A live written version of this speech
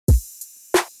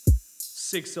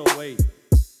608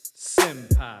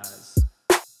 Senpais.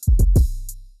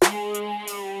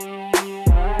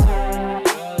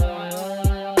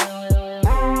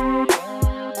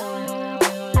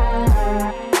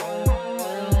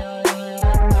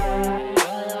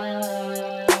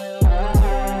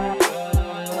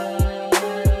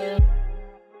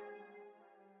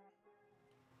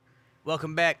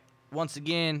 Welcome back once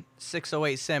again,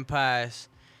 608 Senpais.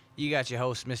 You got your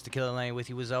host, Mr. Killer Lane, with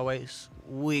you as always.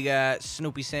 We got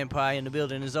Snoopy Senpai in the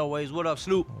building as always. What up,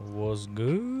 Snoop? What's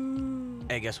good?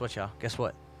 Hey, guess what, y'all? Guess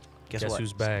what? Guess what?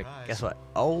 who's back? Guess what?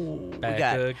 Oh, Back we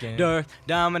got again. Darth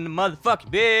Dom in the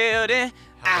motherfucking building.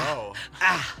 Hello.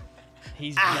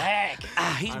 He's back.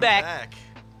 He's I'm back.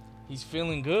 He's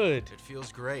feeling good. It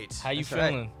feels great. How you That's right.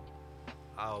 feeling?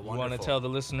 Oh, You wonderful. want to tell the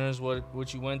listeners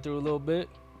what you went through a little bit?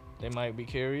 They might be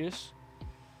curious.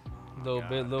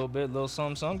 Little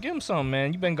something. Give them something,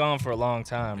 man. You've been gone for a long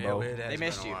time, Yeah, bro. it has They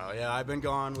missed been a you. while. Yeah, I've been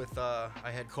gone with, I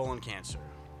had colon cancer.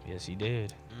 Yes, he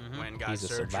did. When got He's a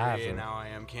surgery, survivor. and now I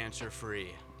am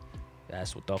cancer-free.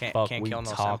 That's what the Can't fuck kill we no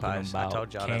talking senpais. about. I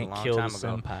told y'all Can't that a long kill time the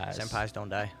ago. senpais. Senpais don't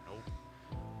die.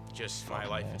 Nope. Just my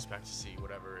life expectancy,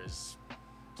 whatever, is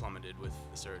plummeted with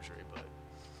the surgery, but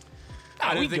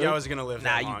I we didn't think good. I was going to live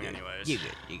that Nah, you long good. anyways. You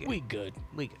good. You good. We good.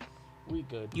 We good. We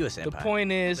good. You a The senpai. point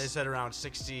They is, said around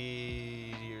 60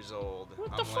 years old.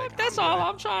 what I'm the like, fuck? That's all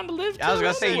I'm trying to live to. I was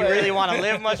gonna say, you anyway. really want to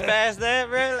live much past that,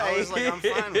 bro? I was like, I'm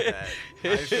fine with that.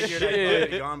 I figured I'd probably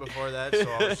be gone before that, so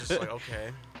I was just like, okay.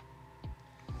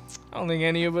 I don't think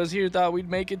any of us here thought we'd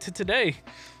make it to today.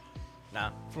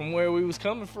 Nah, From where we was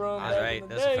coming from. that's back right. in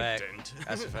the That's day. a fact. Didn't.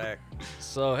 That's a fact.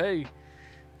 So hey,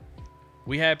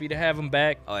 we happy to have him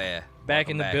back, Oh yeah. back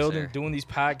in the building, sir. doing these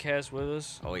podcasts with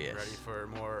us. Oh yes. Ready for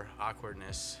more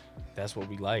awkwardness, That's what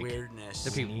we like. weirdness.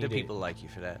 The need people it. like you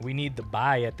for that. We need the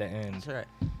buy at the end. That's right.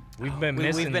 We've been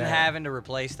missing. We've been that. having to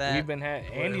replace that. We've been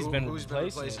Andy's been Who's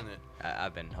replacing it?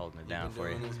 I've been holding it down been for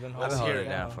you. doing it? He's been I've been holding holding it it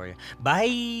down down. for you.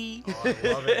 Bye. Oh, I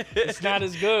love it. It's not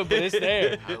as good, but it's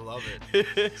there. I love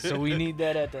it. So we need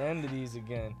that at the end of these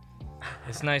again.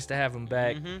 It's nice to have him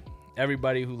back.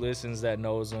 Everybody who listens that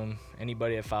knows him,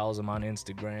 anybody that follows him on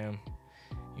Instagram,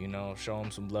 you know, show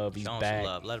him some love. He's Show 'em back. some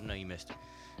love. Let them know you missed it.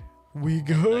 We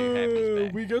you're happy he's got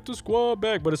back. we got the squad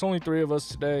back, but it's only 3 of us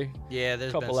today. Yeah,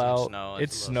 there's Couple been some out. snow.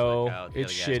 It's a little snow. slick out. The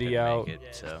It's other guys shitty couldn't out. make it,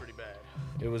 Yeah, so it's pretty bad.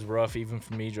 It was rough even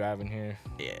for me driving here,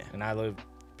 yeah, and I live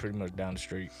pretty much down the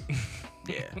street.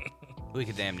 yeah. We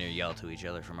could damn near yell to each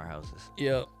other from our houses.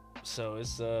 Yep. So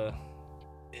it's a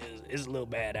little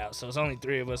bad out. So it's only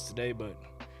 3 of us today, but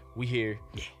we here.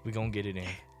 Yeah. We gonna get it in.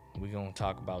 We gonna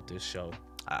talk about this show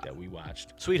Ah. that we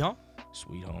watched, Sweet home.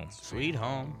 Sweet Home. Sweet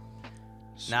home.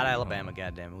 Sweet Not Home. Alabama,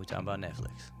 goddammit. We talking about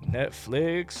Netflix.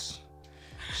 Netflix.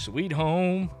 Sweet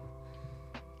Home.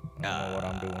 I don't know what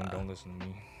I'm doing. Don't listen to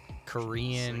me.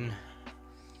 Korean,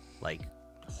 like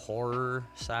horror,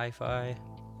 sci-fi.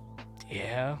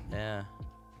 Yeah. Yeah.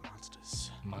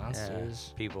 Monsters. Yeah.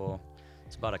 Monsters. People.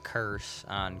 It's about a curse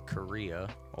on Korea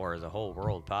or the whole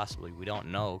world, possibly. We don't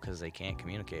know because they can't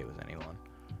communicate with anyone.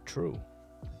 True.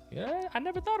 Yeah, I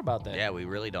never thought about that. Yeah, we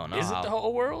really don't know. Is it how- the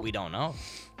whole world? We don't know.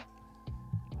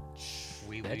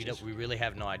 That just- We really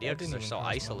have no idea That because didn't they're even so cross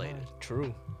my isolated. mind.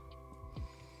 True.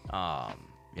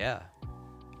 Yeah.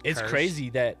 It's Curse. crazy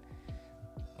that.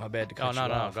 My bad to cut Oh no, you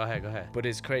no, off. go ahead. But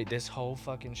it's crazy. This whole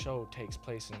fucking show takes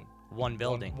place in One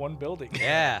building. One building.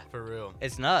 Yeah, For real.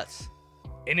 it's nuts.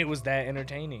 And it was that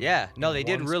entertaining. Yeah, no, in they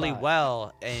did one really spot.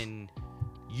 well in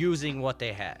using what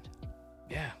they had.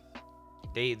 Yeah.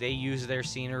 They used their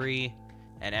scenery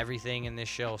and everything in this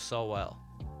show so well.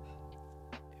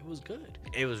 It was good.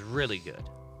 It was really good.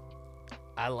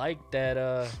 I like that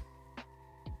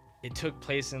it took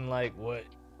place in like what,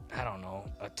 I don't know,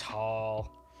 a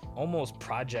tall, almost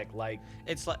project like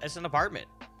It's an apartment.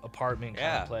 apartment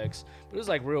Yeah. complex. But it was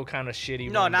like real kind of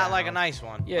shitty. No, run not like a down. nice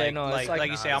one. Yeah, like, no, it's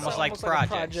like you say, it's almost like a projects.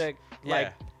 project Yeah.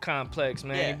 like complex,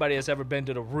 man. Yeah. Anybody that's ever been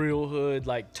to the real hood,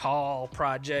 like tall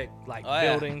project, like Oh, yeah.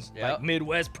 buildings, Yep. like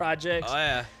Midwest projects, Oh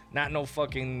yeah. not no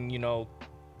fucking,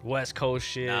 West Coast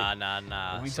shit.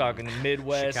 Nah. We talking the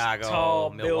Midwest, Chicago, tall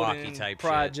Milwaukee building type shit.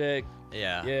 project.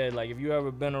 Yeah. Yeah, like if you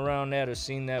ever been around that or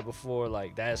seen that before,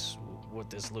 like that's what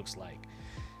this looks like.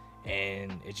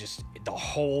 And it just, the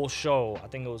whole show, I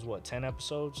think it was what, 10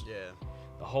 episodes? Yeah.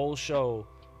 The whole show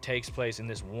takes place in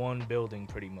this one building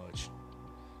pretty much.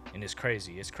 And it's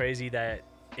crazy. It's crazy that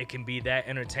it can be that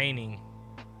entertaining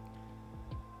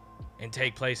and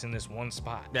take place in this one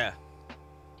spot. Yeah.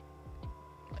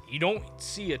 You don't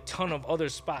see a ton of other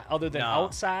spot other than No.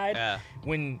 outside. Yeah.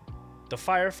 When the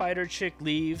firefighter chick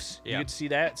leaves, Yeah. you get to see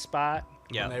that spot.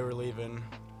 Yeah. When they were leaving.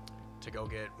 to go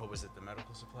get, what was it, the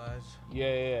medical supplies?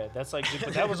 Yeah. That's like,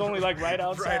 but that was only like right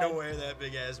outside. Right away, that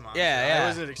big ass monster. Yeah. I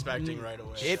wasn't expecting right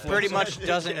away. It that. pretty much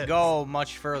doesn't Yeah. go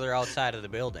much further outside of the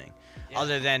building,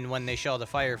 other than when they show the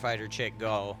firefighter chick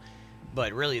go.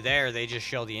 But really, they just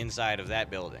show the inside of that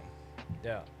building,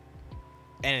 Yeah.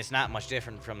 and it's not much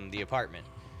different from the apartment.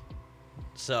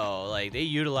 So like they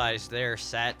utilize their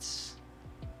sets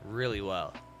really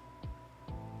well.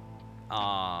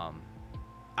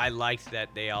 I liked that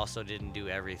they also didn't do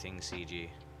everything CG.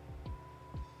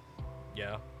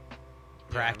 Yeah.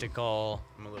 Practical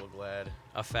I'm a little glad.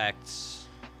 effects,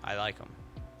 I like them.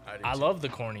 do I too. love the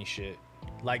corny shit.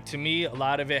 Like, to me, a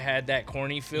lot of it had that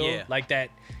corny feel. Yeah. Like that.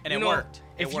 And you it know, worked.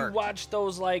 It If worked. you watch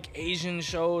those like Asian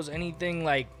shows, anything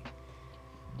like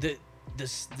the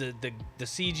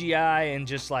CGI and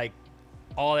just like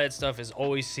all that stuff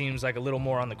always seems like a little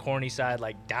more on the corny side,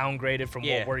 like downgraded from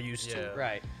Yeah. what we're used to. Yeah.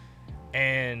 Right.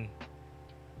 And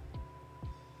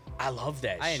I love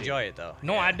that I shit. enjoy it though.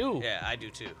 No, Yeah. I do. Yeah, I do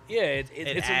too. Yeah, It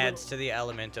it's adds to the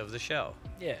element of the show.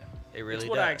 yeah. It really It's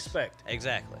what does. I expect.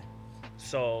 Exactly.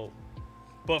 So,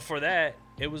 but for that,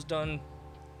 it was done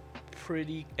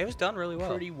pretty It was done really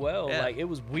well. well. Yeah. Like, it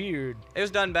was weird. It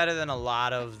was done better than a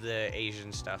lot of the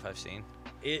Asian stuff I've seen.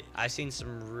 It I've seen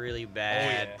some really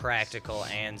bad yeah. practical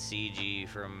and CG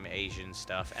from Asian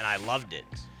stuff, and I loved it.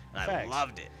 And I Facts.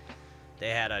 loved it. They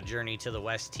had a Journey to the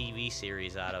West TV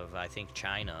series out of, I think,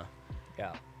 China,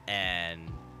 yeah.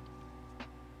 and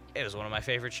it was one of my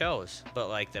favorite shows. But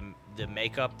like the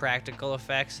makeup, practical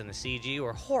effects, and the CG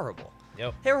were horrible.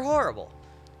 Yep. They were horrible,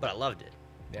 but I loved it.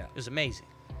 Yeah. It was amazing.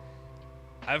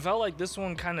 I felt like this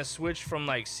one kind of switched from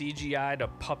like CGI to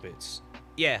puppets.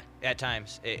 Yeah, at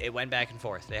times it went back and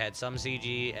forth. They had some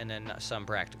CG and then some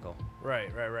practical. Right.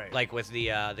 Like with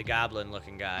the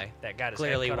goblin-looking guy. that got his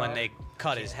Clearly, head cut when off. they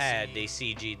cut his Can't head,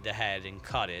 see. they CG'd the head and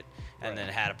cut it, and Right.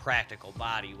 then had a practical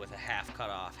body with a half cut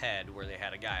off head where they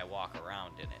had a guy walk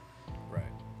around in it. Right.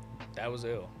 That was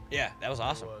ill. Yeah, that was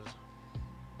awesome. It was.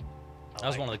 That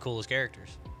was one of the coolest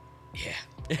characters. Yeah.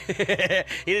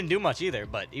 He didn't do much either,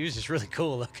 but he was just really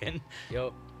cool looking.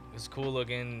 Yep. It was cool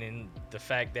looking, and the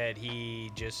fact that he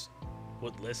just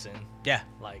would listen. Yeah,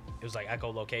 Like, it was like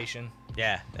echolocation.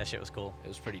 yeah, that shit was cool. It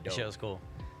was pretty That dope. shit was cool.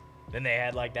 Then they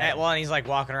had like that. That one, he's like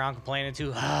walking around complaining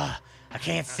too. I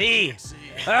can't see. See,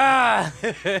 Ah!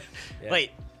 Yeah.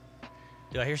 Wait,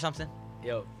 do I hear something?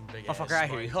 Yo. big Oh, ass fucker, I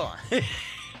hear you. spike.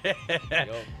 Hold on.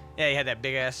 Yo. Yeah, he had that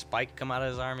big ass spike come out of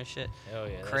his arm and shit. Hell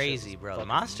yeah. that shit Crazy, was bro. The fucking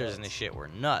monsters in nuts. this shit were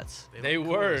nuts They look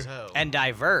cool were. as hell. and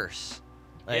diverse.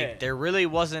 Like Yeah. there really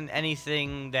wasn't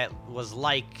anything that was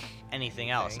like anything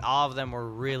else. Anything. All of them were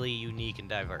really unique and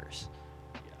diverse.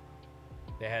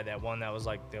 They had that one that was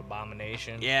like the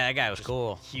Abomination. Yeah, that guy was Just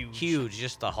cool. huge.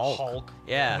 just the Hulk. Hulk.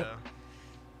 Yeah.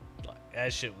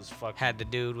 That shit was fucking. Had the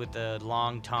dude with the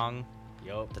long tongue,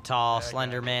 Yup. the tall, That guy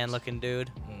slender man was- looking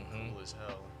dude, Mm-hmm. Cool as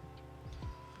hell.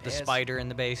 the Yes. spider in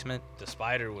the basement. The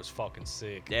spider was fucking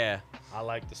sick. Yeah. I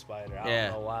like the spider. I Yeah.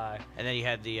 don't know why. And then you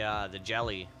had the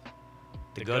jelly,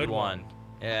 the The good good one. one.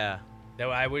 Yeah. That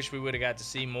I wish we would have got to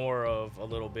see more of a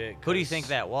little bit. Who do you 'cause think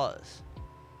that was?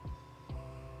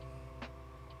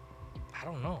 I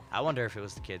don't know. I wonder if it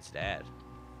was the kid's dad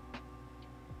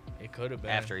It could have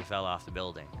been. after he fell off the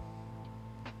building.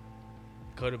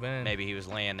 Could have been. Maybe he was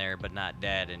laying there but not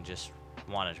dead and just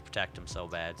wanted to protect him so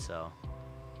bad. So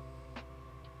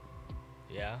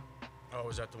Yeah. Oh,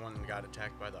 was that the one that got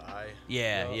attacked by the eye?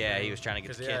 yeah, Well, yeah, okay. he was trying to get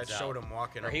Because the yeah, it kids showed out. him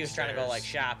walking Or up he the was trying to go like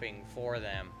stairs. shopping for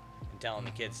them and telling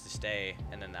the kids to stay,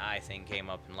 and then the eye thing came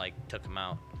up and like took him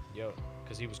out. Yo,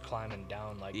 because he was climbing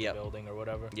down like Yep. the building or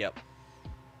whatever. Yep.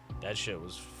 That shit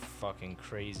was fucking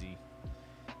crazy.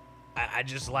 I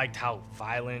just liked how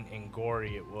violent and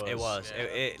gory it was. It was. Yeah.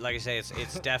 It like I say,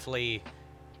 it's definitely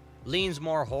leans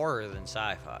more horror than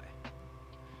sci-fi.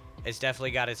 It's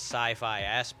definitely got its sci-fi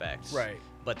aspects. Right.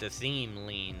 But the theme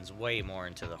leans way more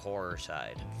into the horror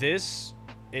side.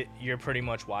 You're pretty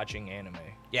much watching anime.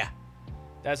 Yeah,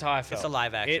 That's how I felt. it's a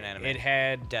live action it, anime. It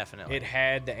had Definitely. It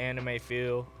had the anime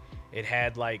feel. It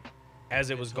had like, as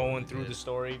it was totally going through did. the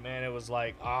story, man, it was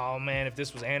like, oh man, if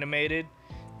this was animated,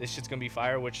 this shit's gonna be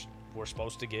fire, which we're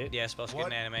supposed to get. Yeah, supposed to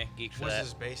What get an anime. Geek for What's that.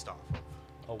 this based off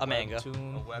of? A manga.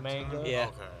 webtoon, A webtoon? manga. Yeah.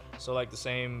 Okay. So like the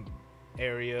same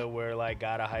area where like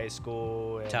Gata High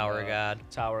School and Tower of God.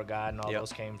 Tower of God, and all Yep.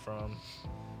 those came from.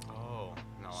 Oh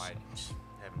no, I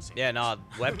haven't seen. Yeah, those.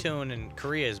 no, Webtoon in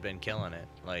Korea has been killing it.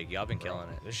 Like y'all been killing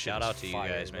it. This shit Shout is out to you fire.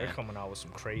 guys, man. They're coming out with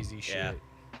some crazy shit. Yeah.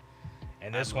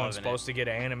 And this I'm one's loving supposed to get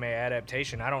an anime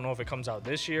adaptation. I don't know if it comes out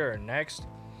this year or next.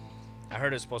 I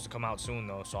heard it's supposed to come out soon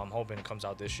though, so I'm hoping it comes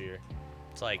out this year.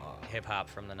 It's like hip hop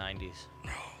from the 90s.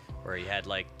 where you had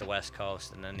like the West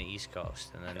Coast and then the East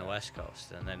Coast and then the West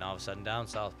Coast and then all of a sudden down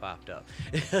south popped up.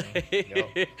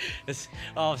 It's,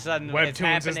 all of a sudden it's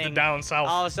Webtoons is happening. the down south.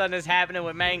 All of a sudden it's happening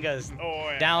with mangas. Oh,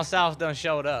 yeah. Down south done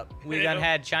showed up. We done Yep.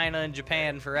 had China and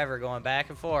Japan forever going back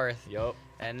and forth. Yup.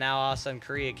 And now all of a sudden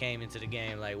Korea came into the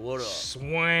game like, what up?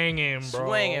 Swinging, bro.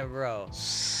 Swinging, bro.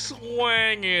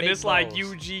 Swinging. Big It's like balls.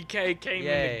 UGK came in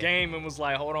Yeah. the game and was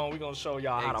like, hold on, we gonna show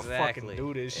y'all how to fucking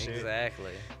do this shit.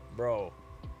 Exactly. Bro,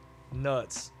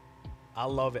 nuts. I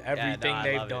love it. Everything I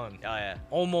they've love it. done. Oh, yeah.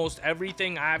 Almost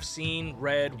everything I've seen,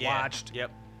 read, Yeah. watched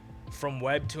Yep. from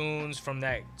webtoons, from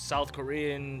that South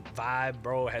Korean vibe,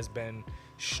 bro, has been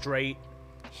straight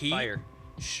heat. Fire.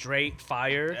 Straight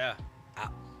fire. Yeah.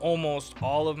 Almost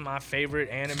all of my favorite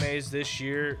animes this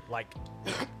year, like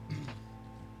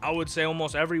I would say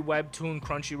almost every webtoon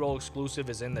Crunchyroll exclusive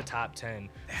is in the top 10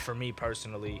 for me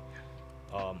personally.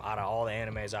 Out of all the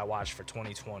animes I watched for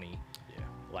 2020, Yeah.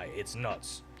 like it's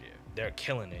nuts. Yeah. They're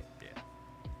killing it. Yeah.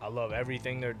 I love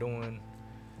everything they're doing.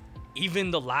 Even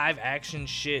the live action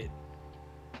shit.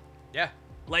 Yeah.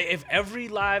 Like if every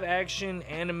live action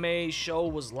anime show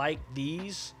was like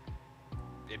these,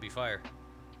 It'd be fire.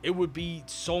 it would be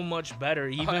so much better,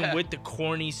 even yeah. with the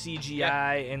corny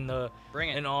CGI and the Bring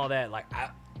it. and all that. Like,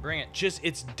 Bring it. just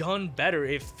it's done better.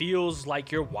 It feels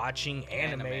like you're watching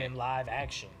anime Anime. in live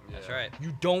action. That's right.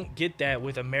 You don't get that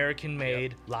with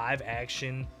American-made live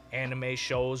action anime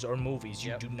shows or movies.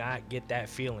 You Yep. do not get that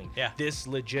feeling. Yeah. This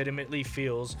legitimately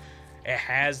feels. It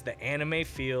has the anime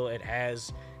feel. It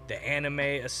has the anime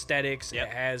aesthetics. Yep.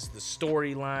 It has the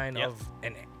storyline Yep. of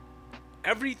and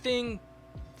everything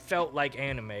felt like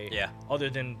anime. Yeah. Other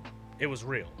than it was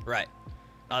real. Right.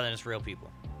 Other than it's real people.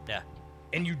 Yeah.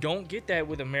 And you don't get that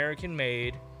with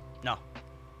American-made No.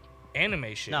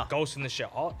 anime shit. No. Ghost in the Shell.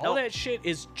 All Nope. that shit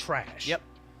is trash. Yep.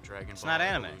 Dragon Ball It's not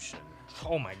anime. Evolution.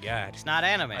 Oh my god. It's not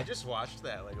anime. I just watched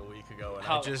that like a week ago, and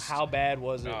How, I just how bad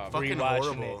was it? fucking rewatching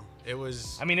horrible. It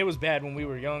was. I mean, it was bad when we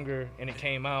were younger and it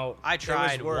came out. I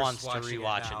tried worse once to watching it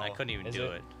rewatch it, and I now. couldn't even Is do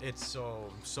it? it. It's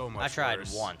so much. I tried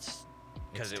worse. once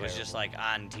because It's it was just terrible.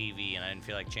 like on TV, and I didn't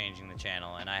feel like changing the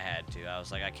channel, and I had to. I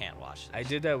was like, I can't watch this. I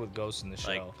did that with Ghost in the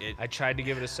Like, Shell. it- I tried to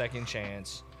give it a second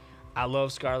chance. I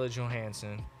love Scarlett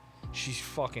Johansson. She's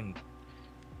fucking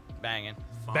Banging.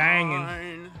 banging,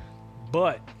 Fine.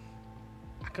 but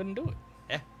I couldn't do it.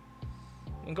 Yeah.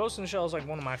 And Ghost in the Shell is like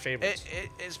one of my favorites.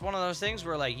 It's one of those things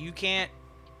where like you can't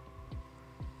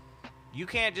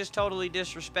just totally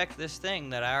disrespect this thing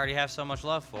that I already have so much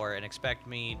love for and expect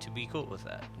me to be cool with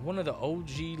that. One of the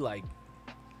OG like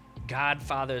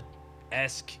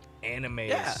Godfather-esque animes.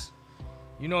 Yeah.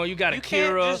 You know, you got You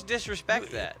Akira. can't just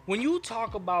disrespect that. When you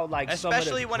talk about like some of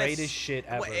Especially the when greatest it's shit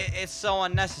ever. It's so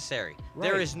unnecessary.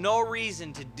 There Right. is no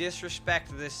reason to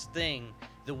disrespect this thing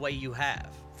the way you have.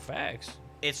 Facts.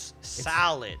 It's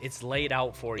solid. It's laid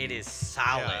out for you. It is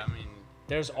solid. Yeah, I mean,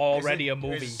 There's already is a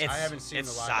movie. I It's- haven't seen the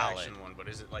it's live solid. action one, but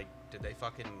is it like? Did they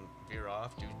fucking veer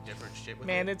off? Do different shit with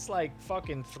Man, it? it's like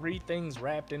fucking three things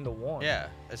wrapped into one. Yeah,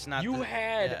 it's not. You the-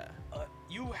 had yeah.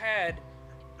 you had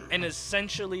an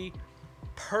essentially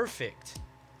perfect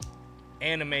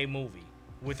anime movie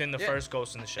within the Yeah. first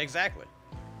Ghost in the Shell. Exactly.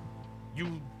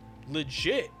 You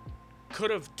legit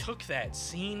could have took that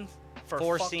scene for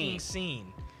For fucking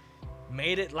scene,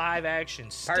 made it live action,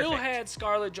 still Perfect. had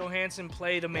Scarlett Johansson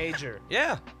play the major,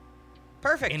 Yeah.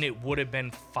 Perfect. and it would have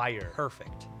been fire.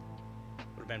 perfect.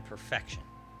 Would have been perfection.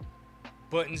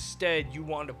 But instead, you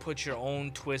wanted to put your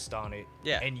own twist on it,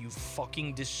 Yeah. and you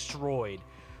fucking destroyed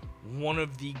one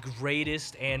of the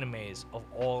greatest animes of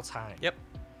all time. Yep.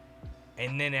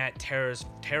 And then that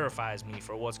terrifies me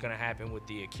for what's gonna happen with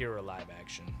the Akira live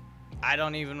action. I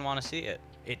don't even want to see it.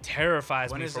 It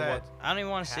terrifies When me is for that what I don't even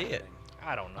want to see it. happening?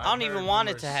 I don't know. I don't I've even heard want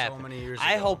it rumors to so happen. many years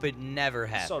I ago. hope it never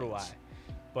happens. So do I.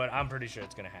 But I'm pretty sure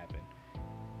it's gonna happen.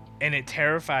 And it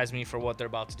terrifies me for what they're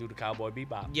about to do to Cowboy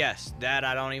Bebop. Yes, that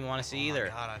I don't even want to see Oh my either.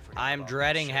 God, I forgot I'm about that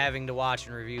dreading shit. having to watch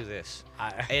and review this.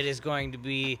 It is going to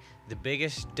be the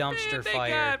biggest dumpster they fire.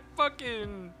 got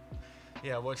fucking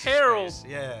Yeah, what's Harold. His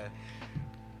face? Yeah,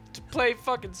 to play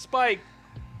fucking Spike.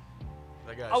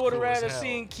 that guy's I would have cool as rather hell.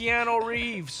 seen Keanu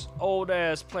Reeves, old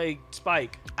ass, play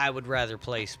Spike. I would rather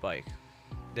play Spike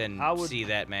than I would- see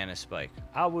that man as Spike.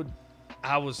 I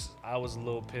was a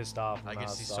little pissed off. I When can I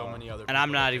see saw so it. many other. And I'm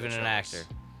people not that even could an have actor. chose.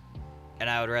 And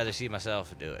I would rather see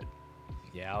myself do it.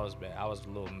 Yeah, I was bad. I was a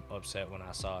little upset when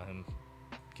I saw him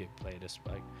get played as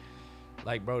Spike.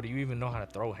 Like, bro, do you even know how to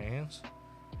throw hands?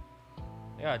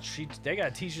 They gotta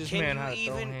teach this man how to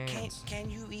throw hands. can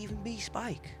you even be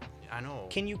Spike? I know.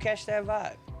 Can you catch that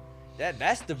vibe?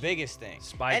 That's the biggest thing.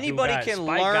 Spike Anybody Spike can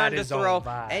got learn to his own throw.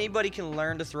 vibe. Anybody can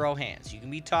learn to throw hands. You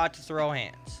can be taught to throw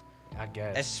hands. I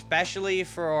guess. especially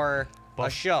for a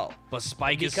But- show. But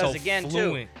Spike is Because so again,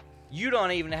 fluent. too, you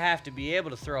don't even have to be able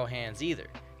to throw hands either.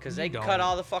 Because they You can don't. cut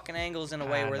all the fucking angles in a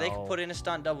way I where they can know. put in a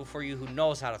stunt double for you who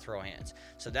knows how to throw hands.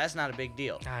 So that's not a big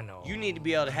deal. I know. You need to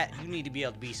be able to. You need to be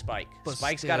able to be Spike. But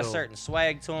Spike's got a still. certain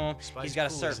swag to him. Spike's He's got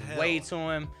a cool as certain hell. way to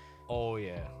him. Oh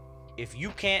yeah. If you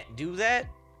can't do that,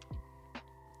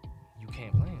 You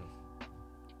can't blame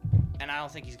him. and I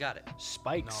don't think he's got it.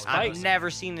 Spike. No, Spike. I've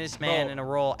never seen this man Bro, in a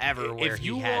role ever where if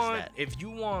you he has want, that. if you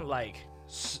want like,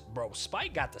 bro,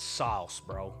 Spike got the sauce,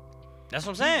 bro. That's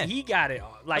what I'm saying. He got it.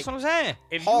 Like, That's what I'm saying.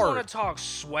 if you Hard. want to talk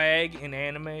swag in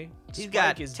anime, He's Spike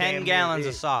got is 10 damn gallons near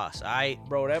of it. sauce.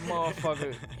 Bro, that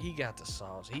motherfucker, he got the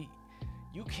sauce.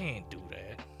 You can't do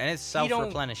that. And it's He don't-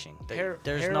 self-replenishing. There's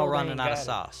Harold no ain't running out got of it.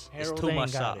 sauce. It's Harold too ain't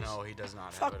much got sauce. it. No, he does not.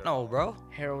 have Fuck it at no, all. bro.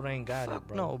 Harold ain't got Fuck it,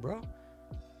 bro. no, bro.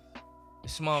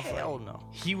 This motherfucker. Hell no.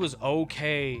 He was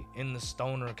okay in the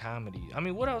stoner comedy. I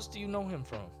mean, what else do you know him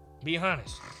from? Be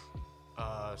honest.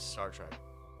 Star Trek.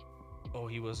 Oh,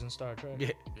 he was in Star Trek.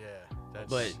 Yeah. Yeah, that's.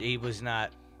 But he was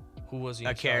not Who was he?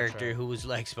 a in Star character Trek? who was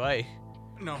like Spike.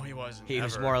 no, he wasn't. He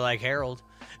was ever. more like Harold.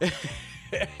 He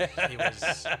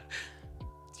was.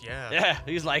 Yeah. Yeah,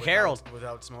 he's like Harold.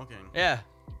 Without smoking. Yeah,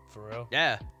 For real?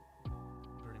 yeah.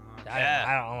 Pretty much. Yeah.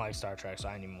 I don't like Star Trek, so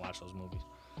I didn't even watch those movies.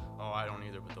 Oh, I don't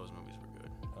either, but those movies were good.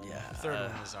 Yeah. The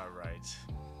third one was alright.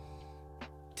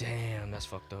 Damn, that's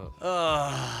fucked up.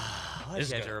 Why It's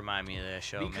you have to good. remind me of that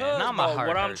show, Because man? Now my bro, heart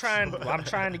what hurts. I'm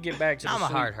trying to get back to Now the my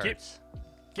sweet, heart hurts.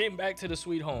 getting back to the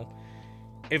Sweet Home.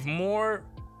 If more,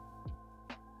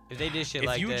 If they did shit if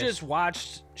like you this, just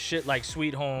watched shit like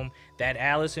Sweet Home, that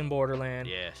Alice in Borderland,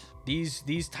 yes,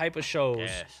 these type of shows,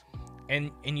 yes,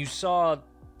 and you saw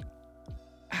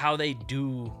how they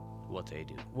do what they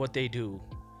do. what they do,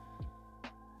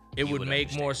 it You would would make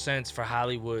understand. more sense for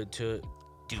Hollywood to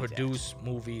Do produce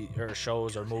movie or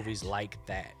shows or movies like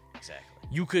that. Exactly.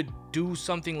 You could do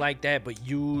something like that, but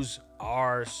use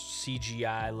our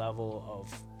CGI level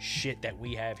of shit that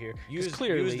we have here. 'Cause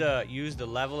clearly, use the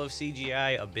level of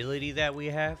CGI ability that we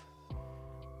have,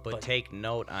 but But- take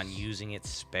note on using it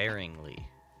sparingly.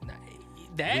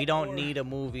 that We don't or- need a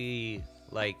movie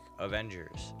like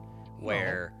Avengers,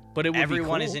 where but it would be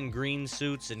everyone is cool. in green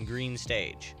suits and green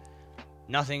stage.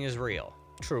 Nothing is real.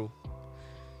 True.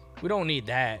 We don't need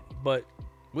that, but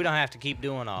We don't have to keep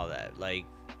doing all that. Like,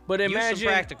 but Use some imagine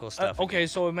practical stuff okay, again.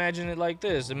 so imagine it like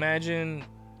this. Imagine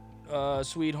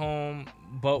Sweet Home,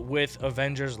 but with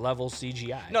Avengers level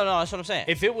CGI. no, that's what I'm saying.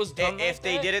 If it was done if like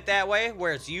they that- did it that way,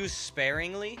 where it's used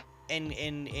sparingly and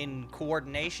in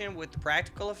coordination with the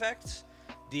practical effects,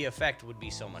 the effect would be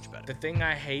so much better. the thing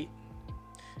I hate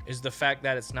is the fact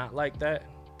that it's not like that.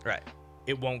 Right.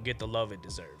 It won't get the love it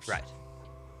deserves. Right.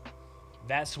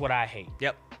 That's what I hate.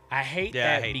 Yep. I hate Yeah, I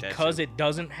that hate that because too. it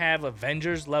doesn't have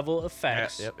Avengers level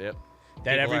effects Yep. that People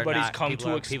are everybody's not- come people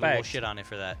to are- expect. People will shit on it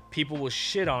for that. People will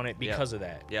shit on it because of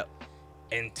that. Yep.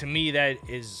 And to me, that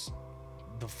is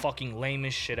the fucking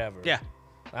lamest shit ever. Yeah.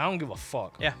 I don't give a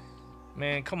fuck. Yeah.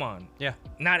 Man, come on. Yeah.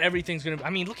 Not everything's gonna. I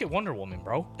mean, look at Wonder Woman,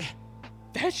 bro.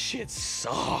 That shit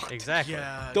sucked. Exactly.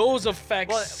 Yeah. Those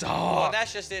effects Well, suck.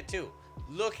 that's just it too.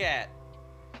 Look at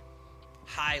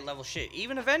high level shit,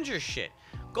 even Avengers shit.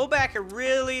 Go back and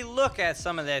really look at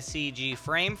some of that CG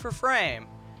frame for frame,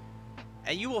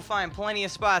 and you will find plenty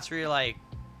of spots where you're like,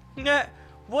 nah,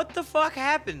 what the fuck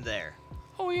happened there?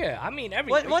 Oh yeah, I mean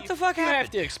What the fuck you have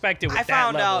happened? to expect it with I that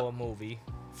found level out- of movie.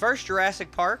 First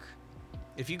Jurassic Park,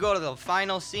 if you go to the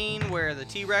final scene where the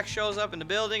T-Rex shows up in the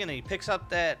building and then he picks up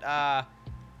that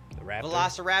The Raptor.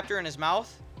 Velociraptor in his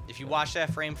mouth, if you watch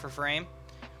that frame for frame,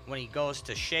 when he goes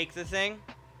to shake the thing,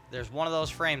 there's one of those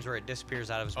frames where it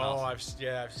disappears out of his mouth. Oh, I've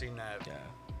seen that. Yeah.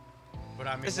 But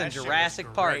I mean, It's in that shit was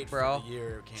Jurassic Park, great for bro. the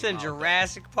year it came It's in out,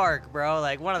 Jurassic Park, bro.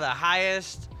 Like one of the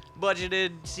highest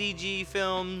budgeted CG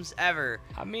films ever.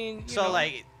 I mean, you So know,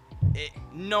 like,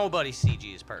 nobody's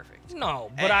CG is perfect. no,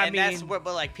 but and, I and mean, that's where,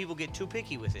 but like people get too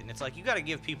picky with it, and it's like you got to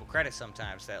give people credit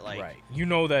sometimes that like right. You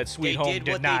know that Sweet they Home did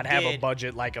did what not they have a did.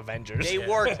 budget like Avengers. they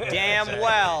worked damn Exactly.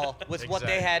 well with what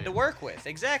they had to Exactly. work with.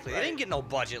 Exactly. They Right. didn't get no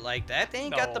budget like that. They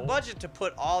ain't got the No. budget to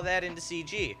put all that into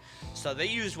CG. So they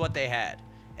used what they had.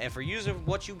 And for using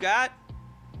what you got,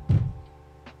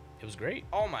 It was great.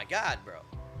 oh my god, bro.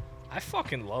 I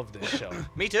fucking love this show.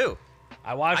 Me too.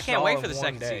 I watched. I can't all wait of for the one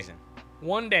second day. season.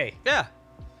 One day. Yeah.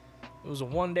 It was a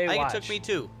one-day I think watch. it took me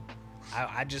two.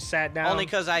 I just sat down. Only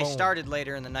because I boom. started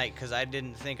later in the night because I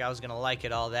didn't think I was going to like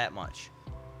it all that much.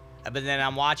 But then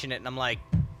I'm watching it and I'm like,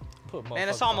 Put man,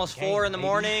 it's motherfuckers on almost game, 4 in the baby.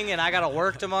 morning and I got to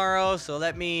work tomorrow. So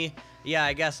yeah,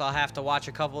 I guess I'll have to watch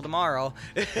a couple tomorrow.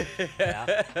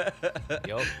 Yeah.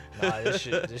 Yup. Nah,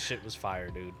 this shit was fire,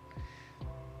 dude.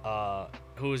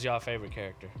 Who was y'all favorite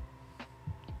character?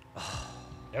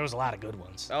 There was a lot of good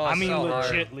ones. Oh, I it's mean, so hard.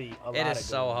 legitly, a lot It of is good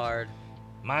so ones. hard.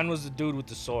 Mine was the dude with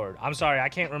the sword. I'm sorry, I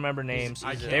can't remember names.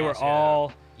 I They were can't, yeah.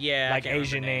 all Yeah, I like can't remember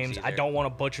Asian names. I either. don't want to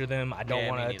butcher them. I don't Yeah,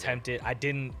 want me to neither. attempt it. I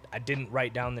didn't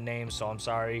write down the names, so I'm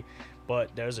sorry.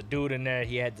 But there's a dude in there.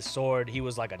 He had the sword. He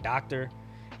was like a doctor.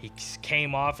 He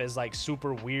came off as like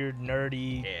super weird,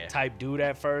 nerdy Yeah. type dude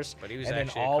at first, But he was and then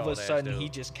actually a all of a cold-ass sudden dude. he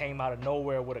just came out of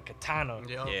nowhere with a katana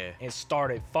Yep. Yeah. and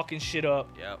started fucking shit up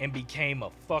Yep. and became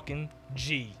a fucking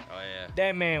G. Oh yeah.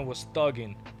 That man was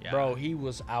thugging, Yeah. bro. He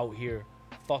was out here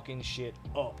fucking shit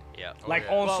up. Yeah. Like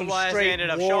yeah. on Well, some as straight they ended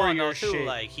up warrior showing though too, shit.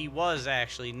 like he was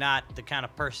actually not the kind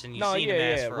of person you No, seen yeah, him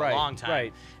as yeah, for right, a long time.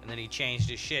 right. And then he changed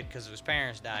his shit because of his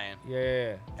parents dying,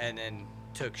 Yeah. and then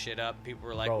took shit up. People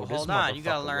were like, Bro, "Well, this hold on, you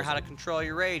gotta motherfucker learn was how a- to control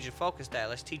your rage and focus that.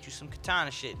 Let's teach you some katana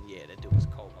shit." And yeah, that dude was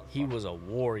cold. He motherfucker. was a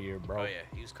warrior, bro. Oh yeah,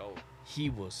 he was cold. He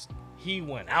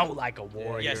went out like a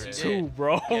warrior Yes, he too, did.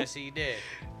 bro. Yes, he did.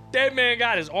 That man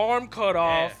got his arm cut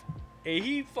off. And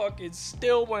he fucking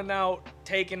still went out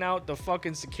taking out the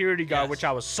fucking security guard, Yes. which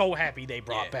I was so happy they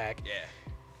brought Yeah, back. Yeah.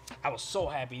 I was so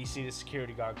happy to see the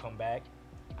security guard come back.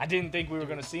 I didn't think we were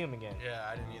gonna see him again. Yeah,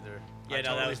 I didn't either. Yeah, I no,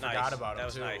 totally that was nice. forgot about that him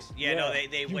was too. nice. Yeah, Yeah, no,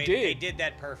 they you waited. They did. did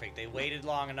that perfect. They waited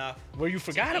long enough. Where you to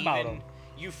forgot about even- him.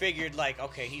 You figured like,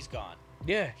 okay, he's gone.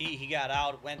 Yeah. He got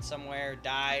out, went somewhere,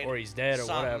 died, Or he's dead or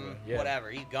something, whatever. Yeah.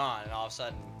 whatever. He's gone, and all of a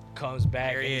sudden, Comes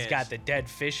back There and he he's is. got the dead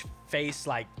fish face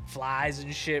like flies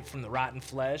and shit from the rotten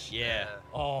flesh. yeah,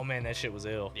 Oh man, that shit was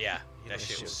ill. yeah, that was shit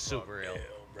shit was was super ill.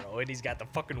 Bro. And he's got the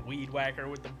fucking weed whacker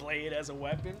with the blade as a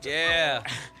weapon. Yeah.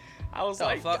 I was The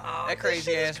like, fuck? "Dawg, That this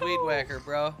crazy shit is ass weed cool." whacker,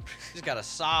 bro. He's got a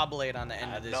saw blade on the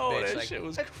end I of this know, bitch. that like, shit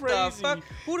was what crazy. The fuck?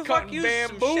 Who the Cutting fuck uses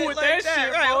some bamboo shit with like that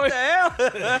shit, Right, what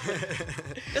the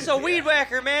hell? It's a weed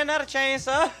whacker, man, not a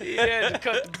chainsaw. He had to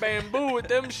cut the bamboo with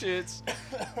them shits.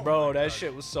 Bro, that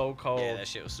shit was so cold. Yeah, that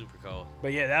shit was super cold.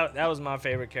 But yeah, that was my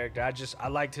favorite character. I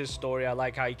liked his story. I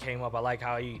like how he came up. I like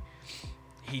how he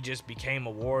just became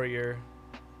a warrior.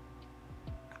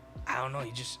 I don't know.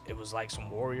 It was like some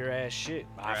warrior ass shit.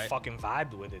 I Right. fucking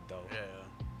vibed with it though. Yeah.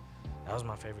 That was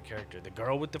my favorite character. The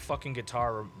girl with the fucking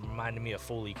guitar reminded me of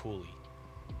Foolie Cooley.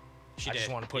 She I did.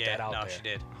 just wanna put Yeah, that out no, there. she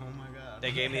did. Oh my god.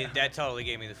 They gave me that. Totally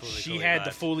gave me the Foolie. She Cooley had the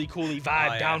vibe. Foolie Cooley vibe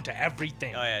Oh, yeah. down to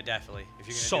everything. Oh yeah, definitely. If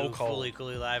you're So gonna do cold. Foolie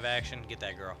Cooley live action, get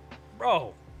that girl.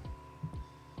 Bro.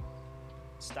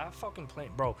 Stop fucking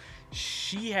playing. Bro,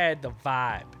 she had the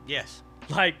vibe. Yes.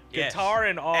 Like, Yes. guitar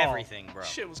and all. Everything, bro.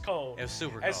 Shit was cold. It was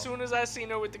super As cold. soon as I seen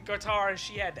her with the guitar and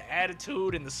she had the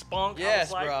attitude and the spunk, I Yes,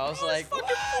 was like, bro. I was "Bro, like, it's fucking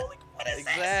what? Foolie- what is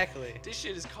Exactly. this? This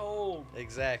shit is cold.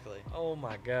 Exactly. Oh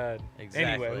my god.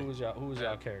 Exactly. Anyway, who was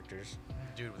y'all characters?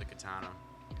 Dude with the katana.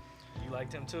 You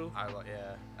liked him too?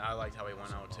 Yeah. I liked how he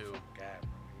went out too. God,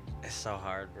 It's so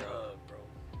hard, bro. bro.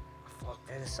 Fuck.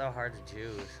 It is so hard to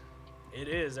choose. It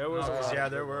is. There was No, a 'cause lot yeah,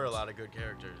 of there good were a ones. lot of good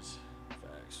characters,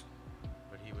 Facts.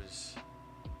 but he was.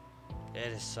 It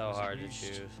is so He's a hard to beast.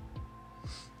 choose.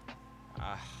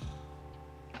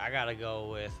 I gotta go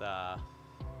with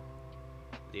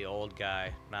the old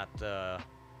guy, not the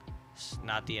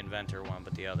inventor one,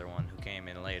 but the other one who came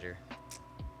in later.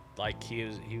 Like he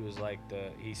was like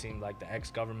he seemed like the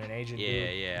ex-government agent. Yeah,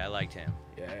 dude. yeah, I liked him.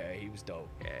 Yeah, he was dope.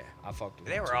 Yeah. I fucked with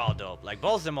They him were too. all dope. Like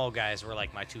both of them old guys were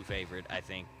like my two favorite, I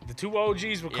think. The two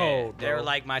OGs were Yeah, cold. they were bro.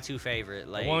 like my two favorite.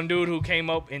 Like The one dude who came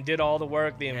up and did all the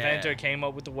work, the inventor Yeah. came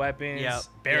up with the weapons, Yep,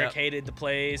 barricaded the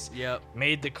place, Yep.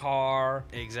 made the car,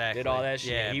 Exactly. did all that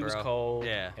shit. Yeah, he was bro. cold.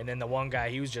 Yeah. And then the one guy,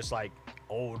 he was just like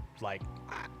old, like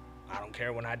I don't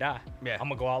care when I die. Yeah. I'm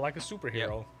gonna go out like a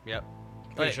superhero. Yep.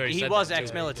 Pretty But sure he he said was that too.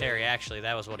 ex-military, actually.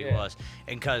 That was what he Yeah. was.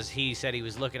 And because he said he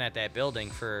was looking at that building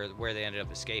for where they ended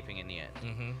up escaping in the end.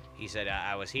 Mm-hmm. He said,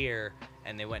 I was here,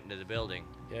 and they went into the building.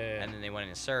 Yeah. And then they went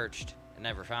and searched and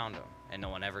never found him. And no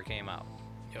one ever came out.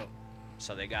 Yep.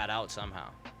 So they got out somehow.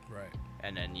 Right.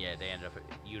 And then, yeah, they ended up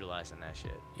utilizing that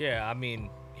shit. Yeah, I mean,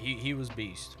 he was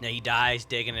beast. Now he dies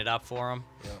digging it up for him.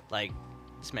 Yeah. Like,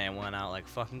 this man went out like a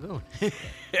fucking goon.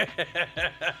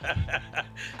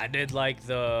 I did like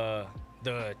the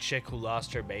chick who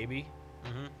lost her baby.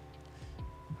 Mhm.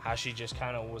 How she just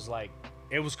kind of was like,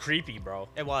 it was creepy, bro.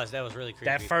 That was really creepy.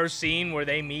 That first scene where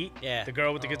they meet, Yeah. the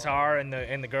girl with the guitar and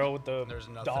the girl with the There's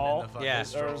nothing doll, in the fucking Yeah.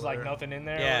 there was like stroller. nothing in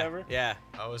there or yeah, whatever. yeah.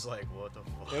 I was like, what the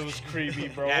fuck? It was creepy,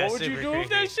 bro. Yeah, what would you super do if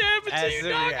that creepy. shit happened to That's you,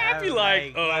 super- dog? I'd be I'm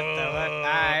like, what the fuck? All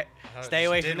right, I stay just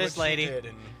away did from this what she lady. did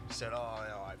and said, oh,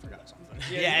 no, I forgot something.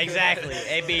 Yeah, exactly.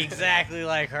 It'd be exactly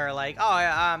like her. Like, oh,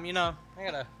 yeah, you know, I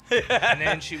gotta. And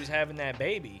then she was having that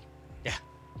baby. Yeah.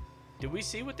 Did we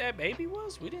see what that baby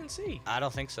was? We didn't see. I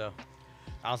don't think so.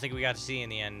 I don't think we got to see in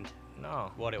the end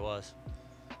No. what it was.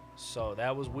 So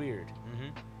that was weird.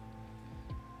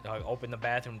 Mm-hmm. I opened the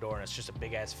bathroom door and it's just a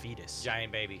big ass fetus.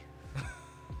 Giant baby.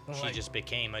 I'm She like, just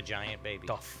became a giant baby.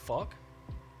 the fuck?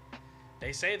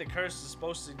 They say the curse is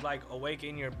supposed to like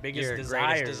awaken your biggest Your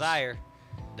desires. greatest desire.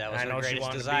 That was I her know she greatest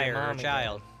wanted to be a desire, her mom again.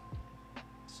 child.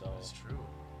 So That's true.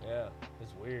 yeah,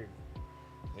 it's weird.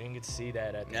 We didn't get to see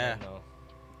that at the Yeah. end though.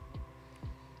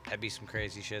 That'd be some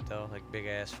crazy shit though, like big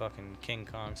ass fucking King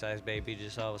Kong sized baby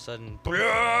just all of a sudden.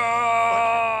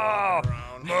 Yeah,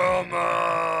 Around.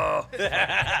 mama.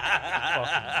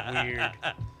 Fucking weird.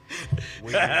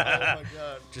 Weird. Oh my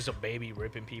god. Just a baby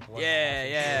ripping people. in Yeah,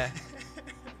 half yeah. and shit.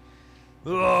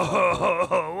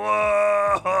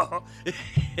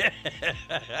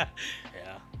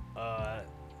 Yeah.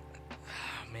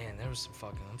 Man, there was some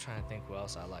fucking. I'm trying to think what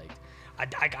else I liked. I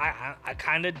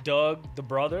kind of dug the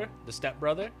brother, the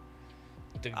stepbrother.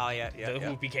 Oh, yeah, yeah,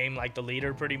 Who became like the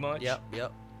leader pretty much. Yep,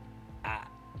 yep.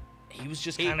 He was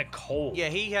just He- kind of cold. Yeah,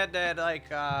 he had that like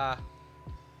Coon.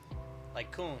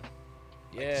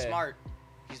 Like Yeah. smart.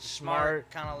 He's the Smart,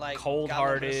 smart, kind of like cold-hearted. got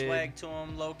a little bit of swag to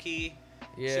him, low key.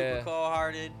 Yeah. Super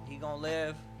cold-hearted. He gonna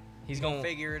live. He's gonna gonna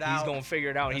figure it He's out. gonna figure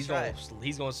it out. That's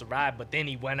He's gonna survive. But then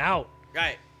he went out.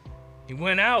 Right. He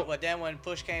went out. But then when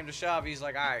push came to shove, he's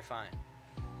like, all right, fine.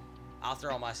 I'll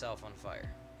throw myself on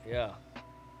fire. Yeah.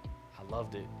 I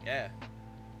loved it. Yeah.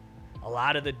 A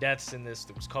lot of the deaths in this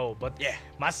was cold. But Yeah.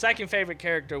 my second favorite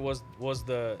character was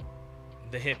the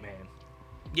hitman.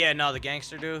 Yeah, no, the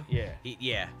gangster dude. Yeah.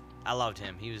 Yeah. I loved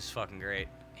him. He was fucking great.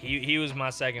 He was my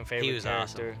second favorite was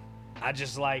character. I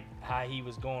just like how he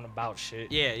was going about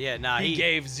shit. Yeah, yeah, nah, he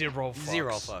gave zero fucks.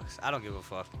 zero fucks. I don't give a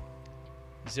fuck.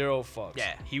 Zero fucks.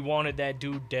 Yeah. He wanted that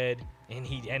dude dead, and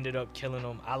he ended up killing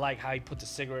him. I like how he put the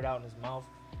cigarette out in his mouth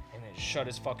and then shut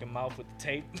his fucking mouth with the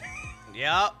tape. Yep.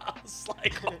 I was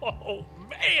like, oh,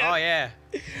 man. Oh, yeah.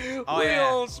 Oh, we yeah.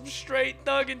 on some straight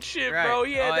thugging shit, Right. bro.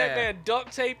 He had Oh, that yeah. man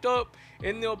duct taped up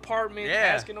in the apartment Yeah.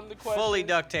 asking him the question. Fully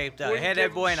duct taped up. Wouldn't Had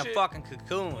give that boy him in a shit. fucking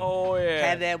cocoon. Oh, yeah.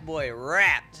 Had that boy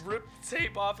wrapped. Ripped the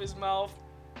tape off his mouth,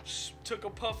 took a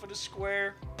puff of the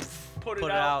square, put it Put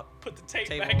it out, out, put the tape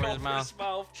tape back over over his his mouth.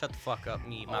 mouth. Shut the fuck up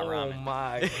and eat my Oh ramen.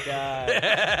 my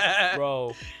god,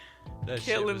 bro, That shit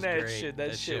killing was that great. shit. That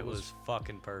shit shit was was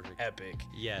fucking perfect. epic.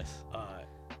 Yes. Uh,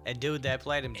 And dude that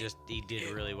played him he did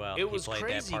really well. it was he played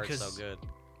crazy that part 'cause so good.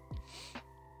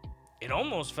 it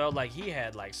almost felt like he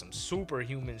had like some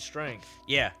superhuman strength,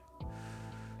 Yeah.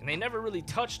 and they never really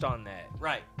touched on that.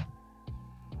 Right.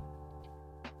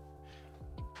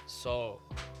 So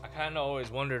I kind of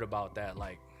always wondered about that.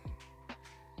 Like,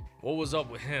 what was up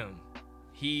with him?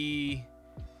 He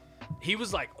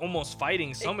was like almost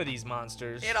fighting some of these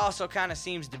monsters. It also kind of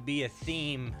seems to be a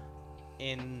theme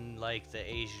in like the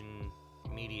Asian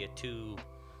media too,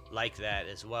 like that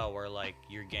as well, where like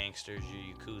your gangsters,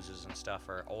 your yakuzas and stuff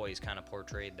are always kind of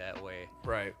portrayed that way,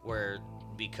 Right. where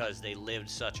because they lived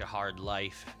such a hard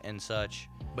life and such.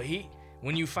 But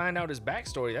when you find out his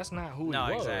backstory, that's not who No,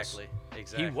 he was. exactly.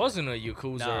 He wasn't a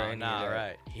Yakuza No, or any no, of that.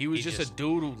 right. He was He just just a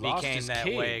dude who lost became his that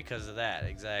kid. way because of that.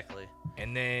 Exactly.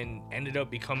 And then ended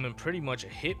up becoming pretty much a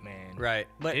hitman. Right.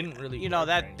 But Didn't really you know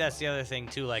work for that's the anybody. other thing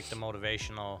too, like the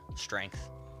motivational strength.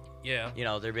 Yeah. You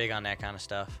know, they're big on that kind of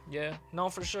stuff. Yeah. No,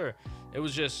 for sure. It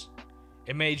was just,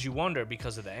 it made you wonder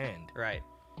because of the end. Right.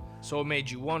 So it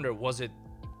made you wonder, was it,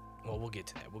 well, we'll get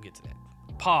to that.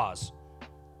 Pause.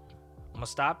 I'm going to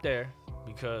stop there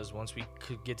because once we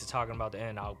could get to talking about the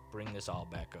end, I'll bring this all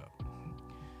back up.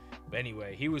 But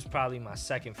anyway, he was probably my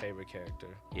second favorite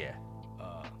character. Yeah.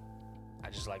 I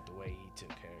just like the way he took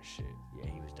care of shit. Yeah,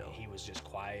 he was dope. He was just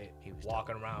quiet. He was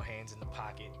walking around, hands in the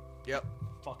pocket, Yep.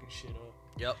 fucking shit up,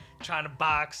 Yep. trying to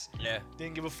box. Yeah.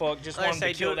 Didn't give a fuck. Just Like I wanted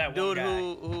say, to kill dude, that one dude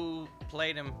guy. who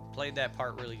played that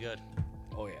part really good.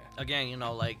 Oh yeah. Again, you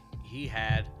know, like he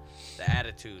had the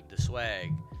attitude, the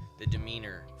swag, the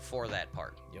demeanor for that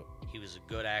part. Yep. He was a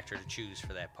good actor to choose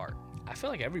for that part. I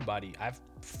feel like everybody. I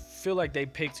feel like they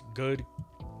picked good,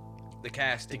 The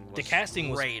casting the casting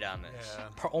was great on this.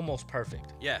 Yeah. almost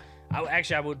perfect. Yeah. I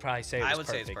would probably say it was I would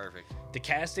perfect. say it's perfect. The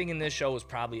casting in this show was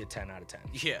probably a 10 out of 10.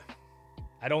 Yeah.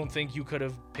 I don't think you could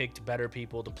have picked better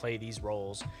people to play these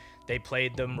roles. They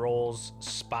played them roles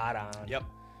spot on. Yep.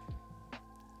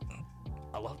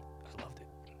 I loved it.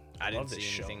 I love didn't this see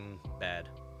show. anything bad.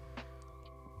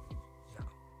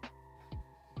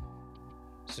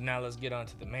 So now let's get on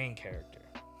to the main character.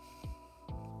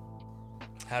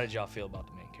 How did y'all feel about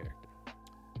the main character?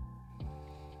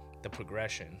 The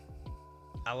progression.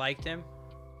 I liked him.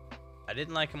 I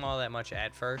didn't like him all that much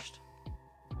at first.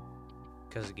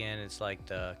 Because again, it's like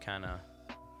the kind of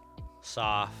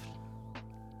soft.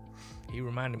 He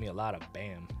reminded me a lot of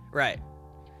Bam. Right.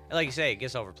 And like you say, it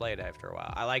gets overplayed after a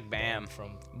while. I like Bam,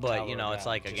 from but you Tower know, of it's God,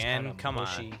 like just again, kinda come on.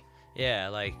 mushy. Yeah,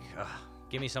 like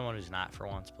give me someone who's not for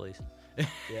once, please.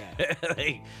 Yeah.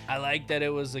 Like, I like that it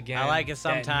was again. I like it that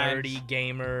sometimes, nerdy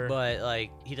gamer. but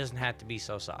like he doesn't have to be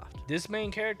so soft. This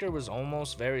main character was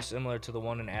almost very similar to the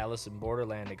one in Alice in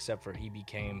Borderland, except for he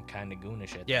became kind of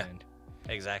goonish at Yeah. the end.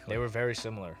 Exactly. They were very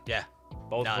similar. Yeah.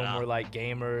 Both No, of them no. were like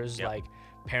gamers. Yep. Like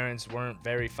parents weren't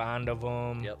very fond of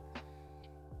them. Yep.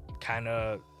 Kind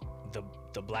of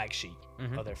the black sheep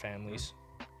Mhm. of their families.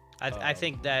 I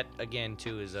think that again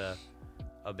too is a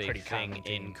big Pretty thing common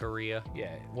in theme. Korea.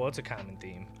 Yeah. Well, it's a common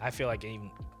theme. I feel like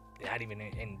not even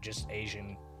in just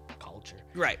Asian culture.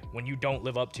 Right. When you don't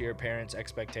live up to your parents'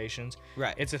 expectations,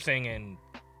 Right. it's a thing in.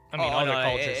 I mean, Oh, other no,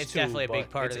 cultures it's too, definitely a big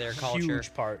but part it's of their a culture.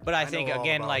 Huge part. But I I think know all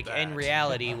again, about like in that.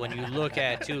 reality, when you look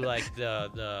at too like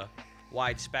the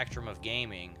wide spectrum of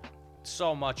gaming,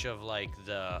 so much of like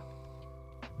the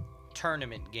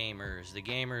tournament gamers, the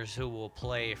gamers who will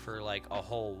play for like a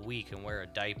whole week and wear a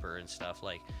diaper and stuff,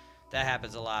 like that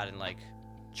happens a lot in like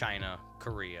China,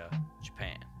 Korea,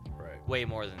 Japan, right. way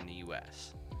more than the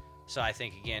U.S. So I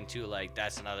think again too, like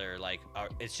that's another like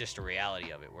it's just a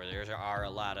reality of it, where there are a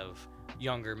lot of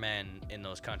younger men in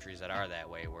those countries that are that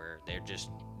way, where they're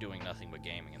just doing nothing but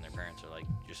gaming, and their parents are like,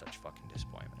 "You're such a fucking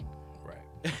disappointment."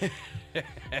 Right.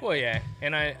 Well, yeah,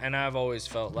 and I've always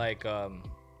felt like I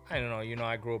don't know,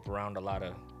 I grew up around a lot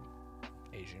of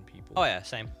Asian people. Oh yeah,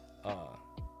 same.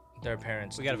 Their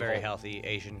parents. We got a do very hold- healthy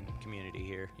Asian community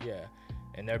here. Yeah,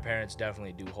 and their parents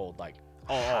definitely do hold like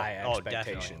Oh, high definitely.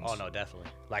 expectations. Oh no, definitely.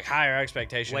 Like higher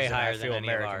expectations Way than higher I than feel any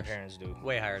of American ours. parents do.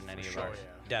 Way higher than any of sure, ours.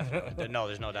 yeah. Definitely. No,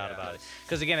 there's no doubt Yeah, about it.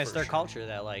 Because again, it's for their sure. culture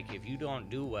that like if you don't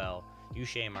do well, you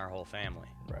shame our whole family,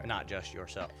 Right. not just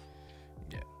yourself.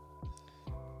 Yeah.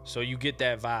 So you get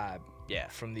that vibe Yeah,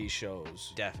 from these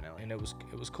shows. definitely. And it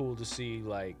was cool to see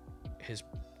like his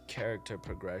character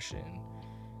progression,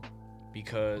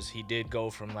 because he did go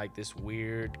from like this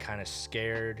weird kind of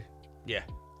scared Yeah.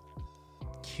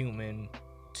 human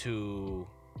to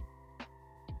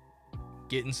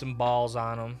getting some balls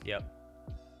on him, Yep.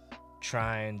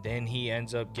 then he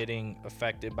ends up getting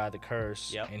affected by the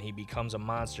curse. Yep. And he becomes a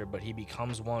monster, but he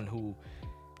becomes one who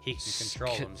He can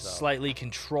control himself. slightly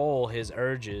control his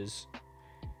urges.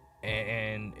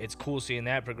 And it's cool seeing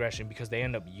that progression, because they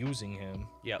end up using him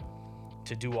Yep.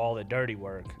 to do all the dirty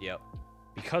work Yep.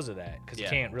 because of that, because Yeah.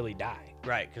 he can't really die.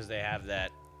 Right, because they have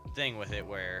that thing with it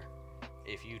where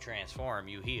if you transform,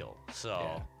 you heal.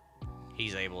 So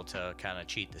he's able to kind of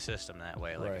cheat the system that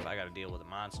way. Like if Right. I got to deal with a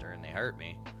monster and they hurt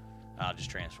me, I'll just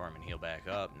transform and heal back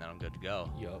up, and then I'm good to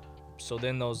go. Yup. So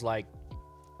then those like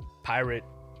pirate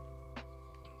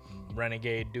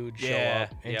renegade dudes show Yeah,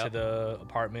 up into yep. the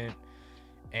apartment,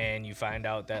 and you find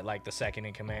out that like the second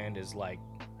in command is like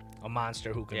a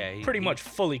monster who can Yeah, he- pretty he- much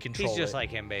fully control He's just it. like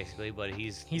him basically, but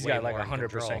he's He's way got, like, more in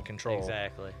 100% control.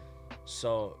 Exactly.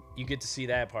 So you get to see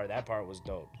that part. That part was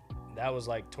dope. That was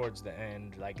like towards the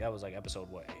end. Like that was like episode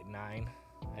 9,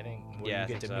 I think, where Yeah, you I get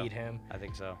think to so. meet him. I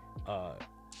think so.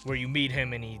 Where you meet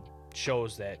him and he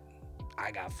shows that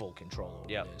I got full control over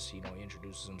Yep. this. You know, he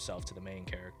introduces himself to the main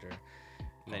character.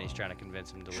 And then he's trying to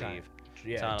convince him to trying- leave.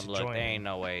 Yeah, Telling to him, look, join there him. ain't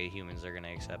no way humans are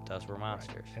gonna accept us. We're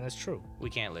monsters. And it's true. We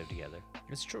can't live together.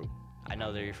 It's true. I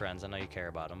know they're your friends. I know you care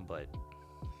about them, but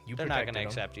You they're not protected gonna him.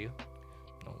 accept you.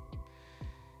 No.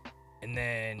 And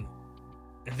then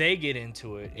they get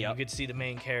into it, and Yep. you get to see the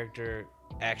main character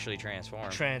Actually transform.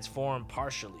 transform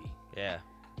partially. Yeah.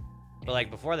 But like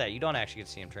before that, you don't actually get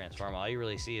to see him transform. All you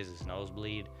really see is his nose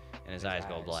bleed and his eyes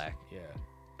go black. Yeah.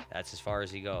 That's as far as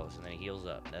he goes, and then he heals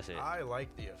up. That's it. I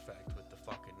like the effect with the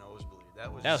fucking nosebleed.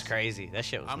 That was crazy. That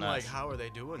shit was I'm nuts. like, how are they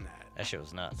doing that? That shit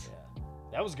was nuts. Yeah.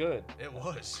 That was good. It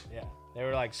was. Yeah. They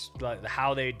were like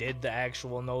how they did the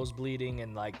actual nose bleeding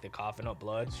and like the coughing up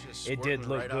blood. It's just It did squirting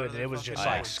look right out good. of And their it was fucking just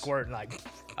like nose. squirting like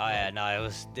Oh yeah, no, it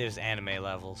was anime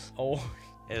levels. oh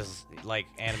It was like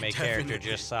anime character Definitely.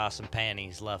 just saw some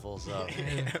panties levels of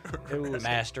it was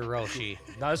Master Roshi.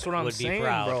 That's what I'm would be saying,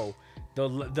 proud. bro.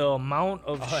 The amount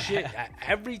of Oh, shit, yeah.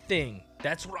 everything.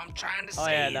 That's what I'm trying to Oh,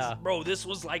 say, yeah, is, no. bro. This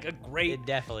was like a great It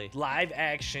definitely, live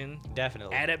action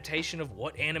adaptation of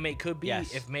what anime could be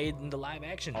Yes. if made into live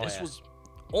action. Oh, This yeah. was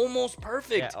almost Yeah,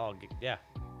 perfect. yeah.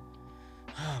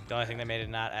 The only thing that made it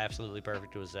not absolutely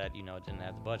perfect was that it didn't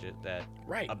have the budget that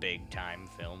Right. a big time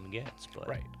film gets. But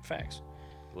Right, facts.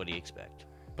 what do you expect?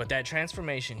 But that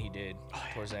transformation he did Oh,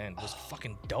 yeah. towards the end was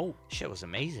fucking dope. Shit was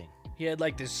amazing. He had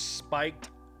like this spiked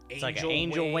It's like an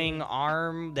angel wing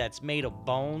arm that's made of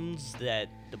bones. That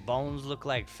the bones look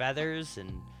like feathers,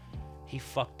 and He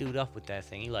fucked dude up with that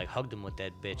thing. He like hugged him with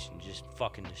that bitch and just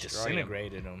fucking destroyed him.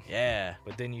 Disintegrated him. Yeah.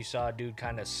 But then you saw a dude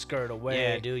kind of skirt away.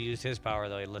 Yeah, dude used his power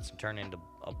though. He lets him turn into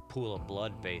a pool of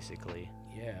blood, basically.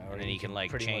 Yeah, or And then he can, like,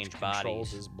 pretty change much controls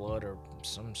bodies. his blood or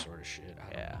some sort of shit.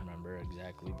 I Yeah. don't remember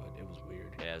exactly, but it was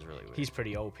weird. Yeah, it's really weird. He's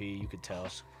pretty OP, you could tell.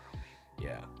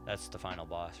 Yeah. That's the final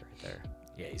boss right there.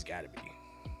 Yeah, he's got to be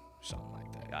something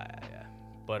like that. Yeah.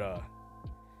 But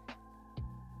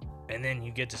and then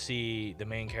you get to see the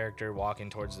main character walking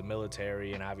towards the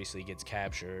military and obviously gets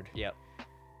captured. Yep.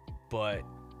 But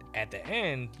at the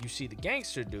end, you see the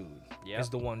gangster dude Yep. is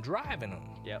the one driving him.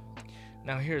 Yep.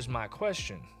 Now here's my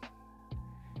question.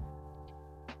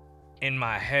 In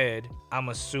my head, I'm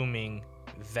assuming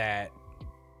that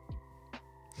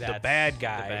the That's bad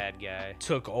guy The bad guy.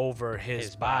 took over his,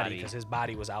 His body body. because his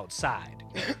body was outside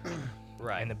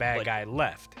Right. and the bad But- guy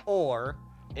left. Or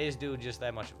is dude just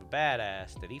that much of a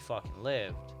badass that he fucking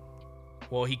lived?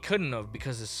 Well, he couldn't have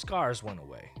because his scars went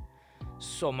away.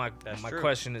 So my That's my true.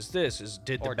 question is this: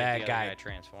 did Or the bad did the guy other guy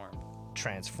transform?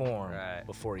 transform Right.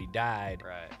 before he died,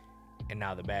 Right. and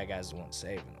now the bad guy's the one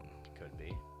saving him? Could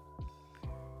be.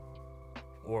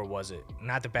 Or was it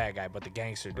not the bad guy, but the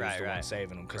gangster dude's Right, the one right.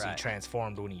 saving him because he Right.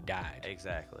 transformed when he died?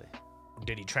 Exactly.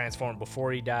 Did he transform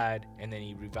before he died and then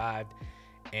he revived,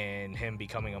 and him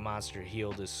becoming a monster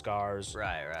healed his scars?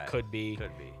 Right. Could be.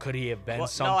 Could be. Could he have been Well,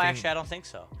 something? no, actually, I don't think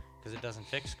so. Because it doesn't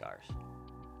fix scars.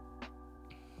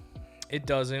 It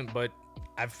doesn't, but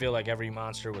I feel like every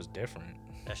monster was different.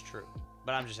 That's true.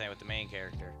 But I'm just saying with the main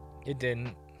character, It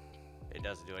didn't, it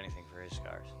doesn't do anything for his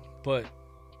scars. but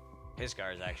His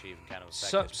scars actually even kind of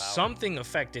affect so, his power. something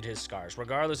affected his scars,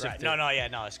 regardless Right. if No,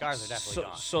 his scars are definitely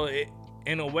gone. So it,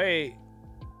 in a way,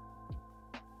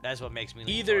 That's what makes me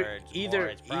lean Either- towards either- more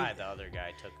it's probably e- the other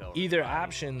guy took over. either his body.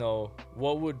 option though,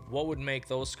 what would make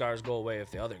those scars go away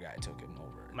if the other guy took him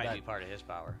over? Might That- be part of his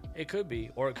power. It could be,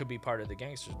 or it could be part of the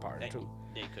gangster's part too.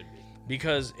 It could be.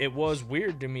 Because it was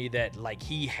weird to me that like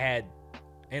he had,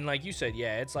 and like you said,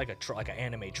 yeah, it's like like an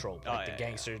anime trope. Oh, Like the yeah,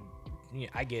 gangster, yeah,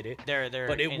 I get it. They're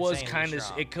But it was insanely kind of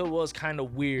strong. was kind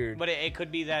of weird. But it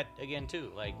could be that again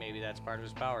too. Like maybe that's part of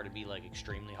his power to be like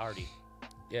extremely hardy.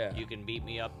 yeah, You can beat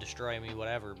me up, destroy me,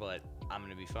 whatever, but I'm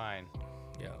gonna be fine.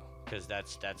 yeah. Because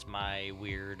that's my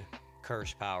weird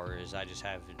curse power is I just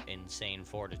have insane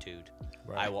fortitude.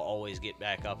 Right. I will always get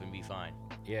back up and be fine.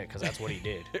 Yeah, because that's what he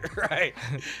did. Right.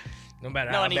 No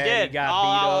matter No, how and he bad did. he got all,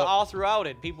 beat up. all throughout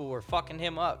it, people were fucking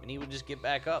him up, and he would just get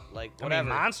back up, like I whatever.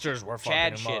 mean, monsters were fucking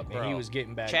Chad him shit, up, and he bro. was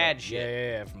getting back Chad up. shit.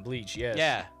 Yeah, from Bleach, yes.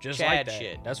 Yeah, just Chad like that.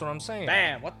 shit. That's what I'm saying.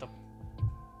 Bam! What the?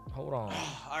 Hold on.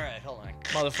 All right, hold on.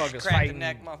 Motherfuckers Crack fighting. the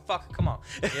neck, motherfucker. Come on.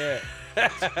 Yeah,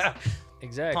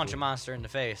 exactly. Punch a monster in the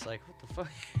face. Like what the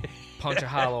fuck? Punch a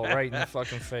hollow right in the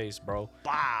fucking face, bro.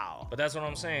 Wow. But that's what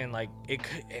I'm saying. Like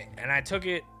and I took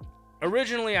it.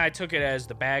 Originally, I took it as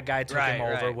the bad guy took him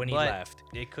over when he but left.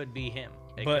 It could be him.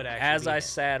 It But could actually as be I him.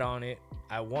 sat on it,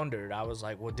 I wondered. I was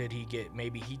like, well, did he get?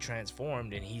 Maybe he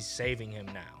transformed and he's saving him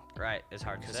now. Right, it's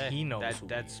hard to 'Cause say. he knows who he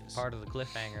That's is. part of the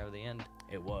cliffhanger of the end.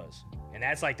 It was, and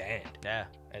that's like the end. Yeah.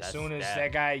 As that's- soon as yeah.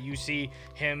 that guy, you see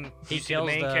him, he you see the kills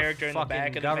main character in the fucking back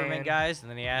of the government van. guys, and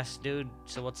then he asks, "Dude,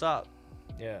 so what's up?"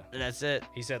 Yeah, And that's it.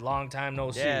 he said, "Long time no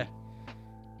see." Yeah. And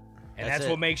That's that's it.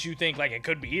 what makes you think like it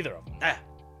could be either of them. Ah.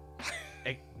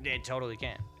 It totally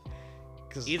can.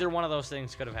 'Cause Either one of those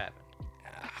things could have happened.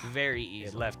 Very it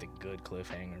easily. left a good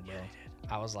cliffhanger, bro. Yeah, they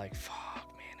did. I was like, "Fuck,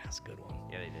 man, that's a good one."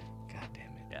 Yeah, they did. God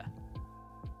damn it. Yeah.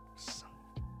 Son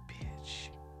of a bitch.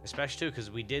 Especially too, because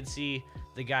we did see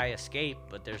the guy escape,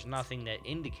 but there's nothing that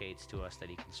indicates to us that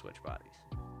he can switch bodies.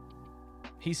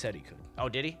 He said he could. Oh,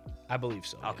 did he? I believe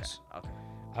so. Okay. Yes. Okay.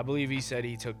 I believe he said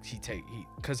he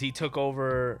because he took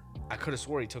over. I could have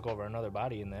swore he took over another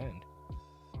body in the end.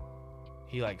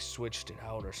 He like switched it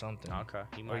out or something. Okay.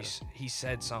 He Or might. he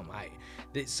said something.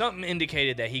 Something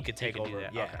indicated that he could take could do over.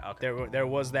 that. Yeah. Okay, okay. There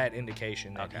was that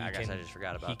indication that Okay, he I guess can. I just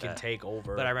forgot about he can that. take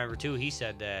over. But I remember too, he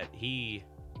said that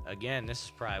again, this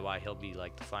is probably why he'll be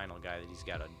like the final guy that he's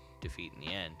got to defeat in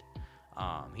the end.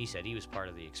 He said he was part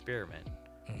of the experiment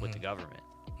with the government.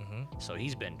 So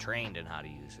he's been trained in how to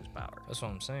use his power. That's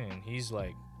what I'm saying. He's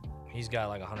got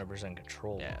like 100%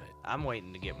 control Yeah. of it. I'm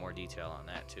waiting to get more detail on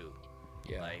that too.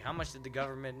 Yeah. Like, how much did the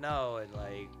government know, and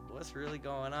like, what's really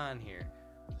going on here?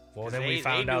 Well, 'Cause then we they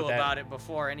found knew out that about it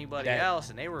before anybody that-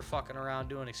 else, and they were fucking around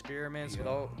doing experiments with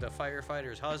Yeah. the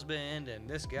firefighter's husband and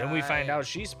this guy. Then we find out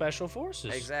she's special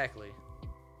forces. Exactly.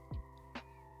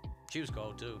 She was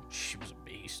cold too. She was a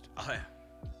beast. Oh yeah.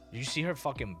 Did you see her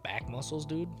fucking back muscles,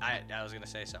 dude? I was gonna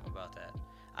say something about that.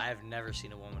 I have never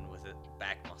seen a woman with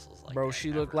back muscles like Bro, that.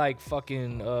 she looked ever. like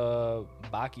fucking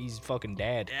Baki's fucking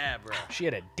dad. Yeah, bro. She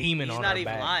had a demon He's on not her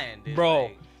even back. lying, dude. Bro,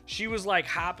 Like, she was like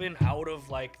hopping out of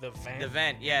like the vent. the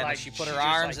vent, yeah. And Like, then she put she her just,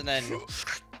 arms like, and then.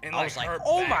 and I was like, her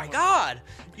oh back my was- god,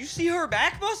 you see her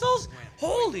back muscles?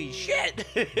 Holy shit!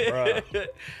 Bruh.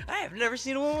 I have never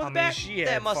seen a woman with I mean, back she had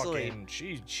that muscly. fucking.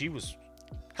 She was.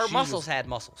 Her she muscles was- had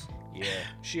muscles. Yeah,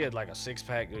 she had like a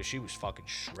 6-pack. She was fucking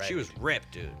shredded. She was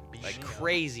ripped, dude. Like Yeah.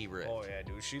 crazy ripped. Oh yeah,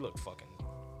 dude. She looked fucking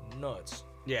nuts.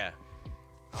 Yeah.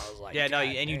 I was like, Yeah, no,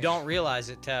 God and you damn. don't realize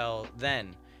it till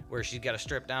then, where she's got to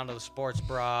strip down to the sports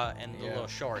bra and the Yeah. little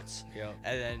shorts. Yeah.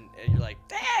 And you're like,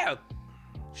 damn,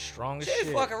 Strong as she's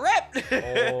shit. fucking ripped.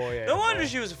 Oh, yeah, No wonder bro.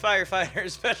 she was a firefighter in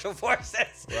special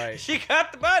forces. Right. She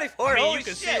got the body for I it. mean, Holy you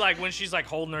can shit. see like when she's like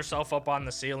holding herself up on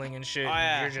the ceiling and shit. Oh,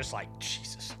 yeah. You're just like,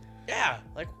 Jesus, Yeah.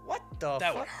 Like, what the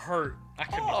that fuck? would hurt. I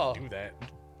couldn't Oh. even do that.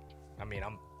 I mean,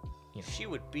 I'm, you know, She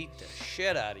would beat the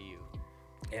shit out of you.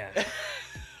 yeah.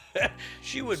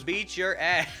 She would beat your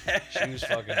ass. She was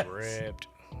fucking ripped.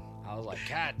 I was like,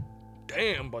 God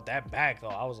damn. But that back though,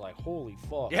 I was like, holy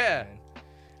fuck. Yeah. Man.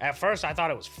 At first, I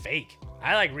thought it was fake.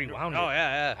 I like rewound it. Oh,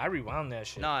 yeah, yeah. I rewound that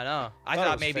shit. No, I know. I Thought it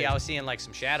thought was maybe fake. I was seeing like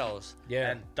some shadows.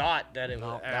 Yeah. And thought that it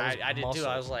No, was. that was I did too. muscle.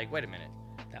 I was like, wait a minute.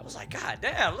 That I was like, God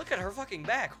damn, look at her fucking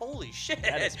back. Holy shit.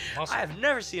 That is muscle. I have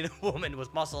never seen a woman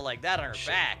with muscle like that on her shit,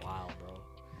 back. wow, bro.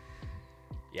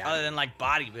 Yeah. Other than like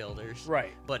bodybuilders.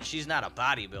 Right. But she's not a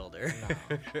bodybuilder.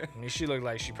 No. I mean, she looked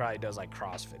like she probably does like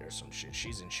CrossFit or some shit.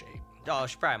 She's in shape. Oh,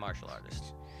 she's probably a martial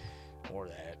artist. Or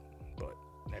that. But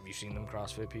have you seen them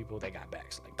CrossFit people? They got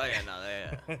backs like Oh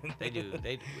that. yeah, no, they do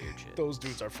weird shit. Those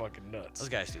dudes are fucking nuts. Those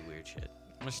guys do weird shit.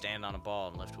 I'm gonna stand on a ball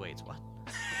and lift weights. What?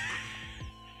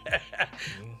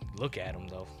 Look at them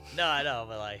though. No, I know,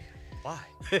 but like, why?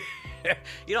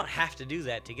 You don't have to do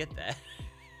that to get that.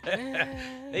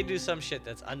 They do some shit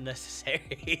that's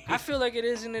unnecessary. I feel like it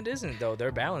is and it isn't though.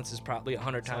 Their balance is probably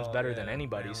 100 times Oh, better yeah, than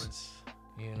anybody's. balance.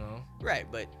 You know, Right,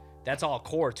 but that's all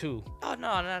core too. oh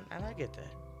no, and I get that.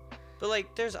 But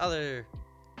like, there's other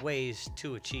ways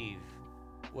to achieve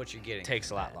what you're getting. Takes a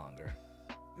from lot that. longer.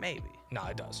 Maybe. No,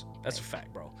 it does. That's a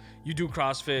fact, bro. You do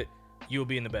CrossFit, you'll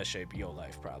be in the best shape of your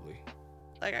life probably.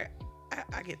 Like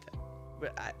I get that,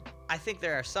 but I think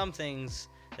there are some things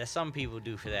that some people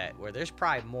do for that where there's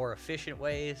probably more efficient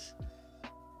ways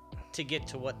to get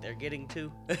to what they're getting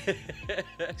to.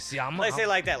 See, I'm Let's say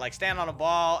like that, like stand on a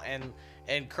ball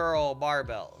and curl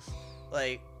barbells.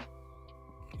 Like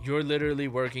you're literally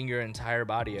working your entire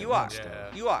body at You are. once, though.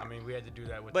 Yeah. You are. I mean, we had to do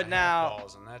that with But the now- half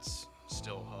balls, and that's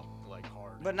still like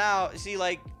hard. but now see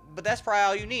like but that's probably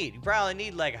all you need. You probably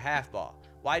need like a half ball.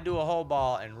 Why do a whole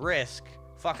ball and risk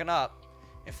fucking up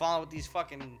and falling with these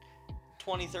fucking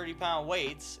 20, 30 pound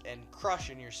weights and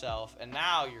crushing yourself, and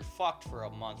now you're fucked for a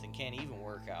month and can't even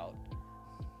work out.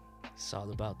 It's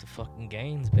all about the fucking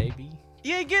gains, baby.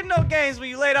 You ain't getting no gains when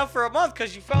you laid up for a month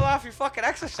because you fell off your fucking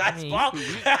exercise I mean, ball.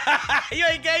 You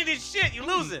ain't gaining shit. You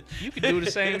losing. You could do the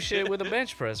same shit with a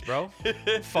bench press, bro.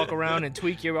 Fuck around and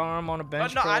tweak your arm on a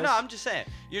bench No, press. I know. I'm just saying.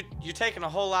 You're taking a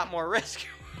whole lot more risk.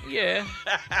 Yeah.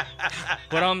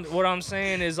 But what I'm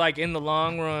saying is like in the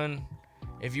long run,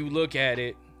 if you look at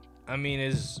it, I mean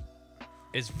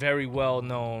it's very well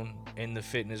known in the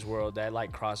fitness world that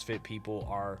like CrossFit people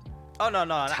are Oh no,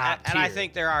 and Top I tier.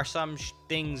 think there are some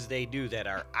things they do that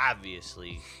are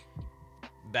obviously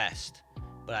best,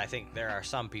 but I think there are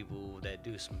some people that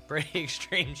do some pretty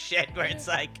extreme shit where it's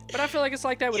like But I feel like it's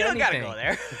like that with you don't anything. gotta go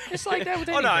there. It's like that with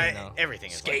Oh, no, anything. though.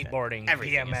 everything is like that. Skateboarding,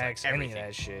 Everything is BMX, like- any everything. of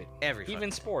that shit. Every Even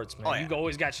fucking- sports, man. Oh, yeah. You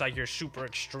always got like your super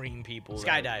extreme people.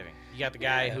 that- Skydiving. You got the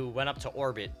guy Yeah. who went up to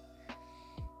orbit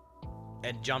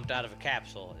and jumped out of a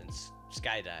capsule and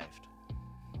skydived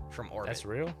from orbit. That's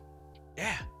real?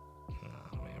 Yeah,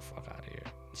 Nah, man, fuck out of here.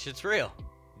 shit's real.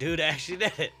 Dude actually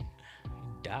did it. You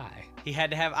die. He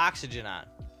had to have oxygen on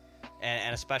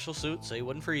and a special suit so he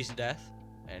wouldn't freeze to death,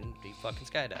 and he fucking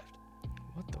skydived.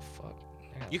 What the fuck?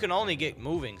 You can only get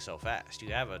moving so fast.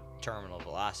 You have a terminal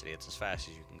velocity. It's as fast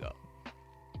as you can go.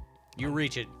 You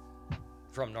reach it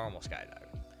from normal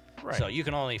skydiving. Right. So you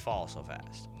can only fall so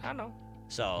fast. I know.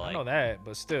 So I like know that,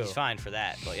 but still. he's fine for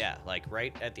that. But yeah, like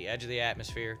right at the edge of the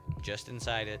atmosphere, just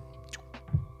inside it.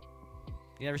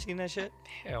 You never seen that shit?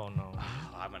 Hell no.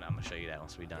 I'm gonna show you that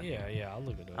once we done. Yeah, I'll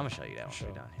look it up. I'm gonna show you that once Sure.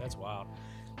 we done. That's wild.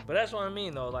 But that's what I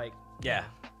mean though, like Yeah.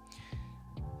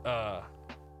 uh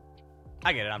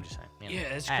I get it. I'm just saying. you know.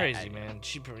 yeah, it's I- crazy, I- man.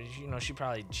 She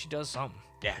probably she does something.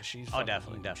 Yeah. She's Oh, fucking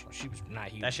definitely, huge. definitely. She was not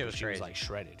huge. That shit but was she crazy. was like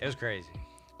shredded. It was crazy.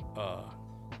 uh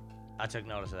I took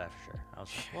notice of that for sure. I was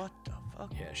like, what the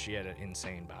fuck? yeah, she had an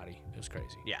insane body. It was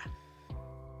crazy. Yeah.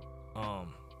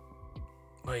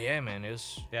 But yeah, man, it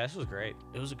was this was great.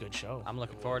 a good show. I'm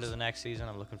looking forward to the next season.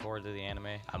 I'm looking forward to the anime.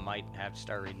 I might have to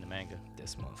start reading the manga.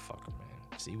 This motherfucker,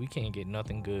 man. See, we can't get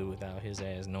nothing good without his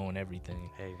ass knowing everything.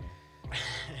 Hey, man.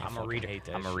 I'm a fucking reader. hate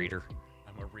that I'm a shit. reader.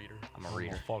 I'm a reader. I'm a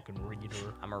reader. Fucking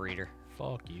reader. I'm a reader.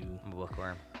 Fuck you. I'm a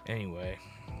bookworm. Anyway,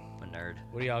 I'm a nerd.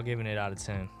 what are y'all giving it out of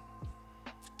 10?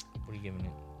 What are you giving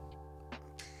it?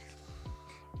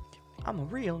 I'm a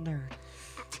real nerd.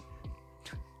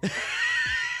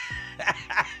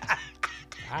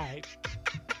 Alright.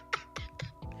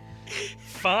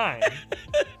 Fine.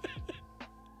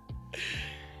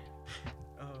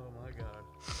 Oh my god.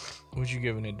 What you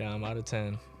giving it, Dom, out of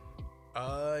 10?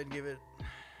 I'd give it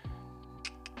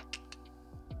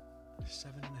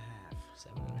 7.5.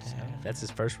 7.5. That's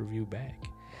his first review back.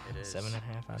 It is 7.5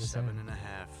 out of 10.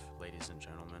 7.5, ladies and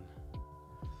gentlemen.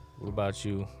 What about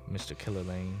you, Mr. Killer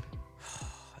Lane?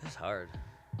 It's hard.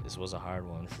 This was a hard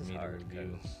one for This is me to hard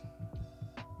review. 'cause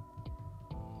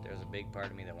There's a big part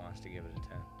of me that wants to give it a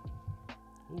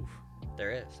 10. Oof.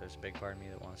 There is. There's a big part of me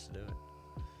that wants to do it.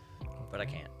 But I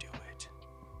can't do it.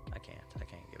 I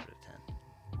can't give it a 10.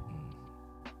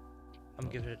 I'm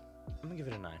gonna give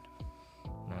it a 9.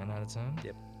 9 out of 10?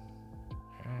 Yep.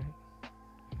 Alright.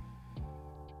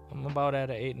 I'm about at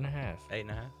an 8.5.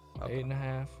 8.5? Okay.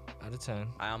 8.5 out of 10.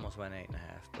 I almost went 8.5,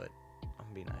 but I'm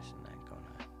gonna be nice and then go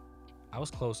 9. I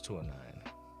was close to a 9.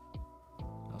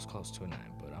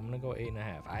 But I'm gonna go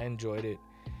 8.5. I enjoyed it.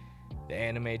 The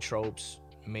anime tropes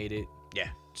made it Yeah.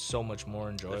 so much more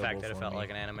enjoyable. The fact that it for felt me. like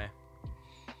an anime.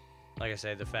 Like I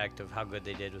said, the fact of how good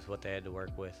they did with what they had to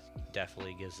work with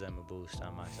definitely gives them a boost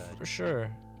on my side. For sure.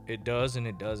 It does and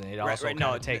it doesn't. It also right, kind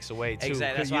no, of takes away too.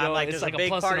 Exactly. 'cause, That's why I'm like, it's there's like a big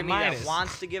plus part and of a me minus. that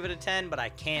wants to give it a 10, but I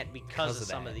can't because of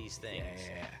some that. of these things.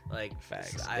 Yeah. Like,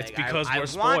 Facts. I, It's I- because I we're want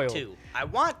spoiled. to. I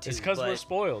want to. It's because we're but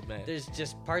spoiled, man. There's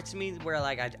just parts of me where,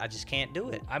 like, I just can't do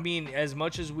it. I mean, as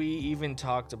much as we even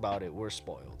talked about it, we're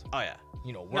spoiled. Oh, yeah.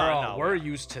 You know, No, we're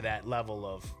used to that level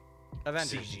of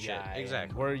Avengers and CGI. shit. and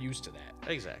Exactly. We're used to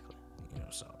that. Exactly. You know,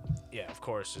 so yeah, of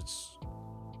course it's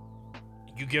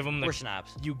you give them We're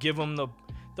snobs.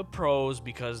 the pros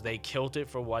because they killed it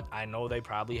for what I know they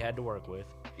probably had to work with.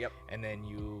 Yep. And then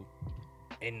you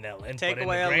Take but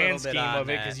away in a the little grand bit scheme on of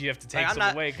it that. because you have to Like, take I'm some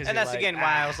not- away because and that's again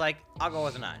why I was like, I'll go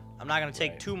with a 9. I'm not gonna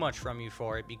take Right. too much from you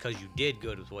for it because you did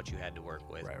good with what you had to work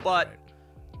with. Right, but right.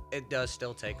 it does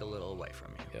still take a little away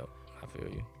from you. Yep, I feel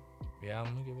you. Yeah,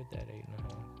 I'm gonna give it that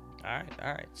 8.5.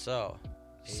 All right. So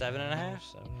 7.5,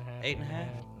 7.5, 8.5,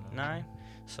 9.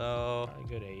 So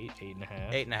Probably good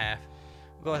 8.5. 8.5.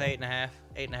 We'll go with 8.5.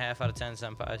 8.5 out of 10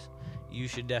 senpais. You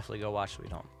should definitely go watch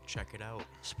Sweet Home. Check it out.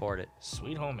 Support it.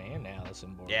 Sweet Home and Alice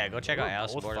in Borderland. Yeah, go check out They were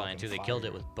Alice in both Borderland too. fucking They killed it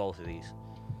fire. with both of these.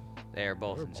 They are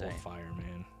both They were insane. both fire,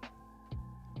 man.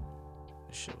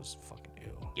 This shit was fucking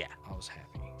ill. Yeah. I was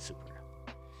happy. Super.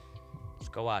 Let's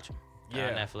go watch them. Yeah.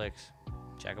 On Netflix.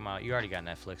 Check them out. You already got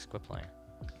Netflix. Quit playing.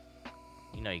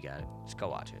 You know you got it. Just go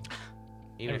watch it.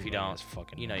 Even if you Everybody don't, has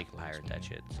fucking you know you can Netflix, pirate man. that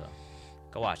shit. So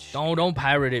go watch. Don't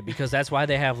pirate it because that's why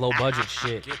they have low budget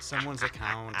shit. Get someone's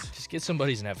account. Just get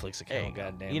somebody's Netflix There you account, go.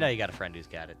 goddamn. You know you got a friend who's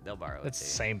got it. They'll borrow That's it. the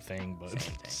too. same thing, but Same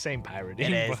thing. same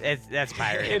pirating. It is. but- That's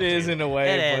pirating. It is too. in a way,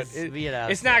 It but is. You know,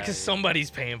 it's not because somebody's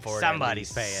paying for it. at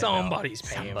Somebody's least. paying, though. Somebody's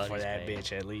paying for Somebody's that paying.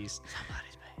 bitch at least.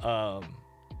 Somebody's paying.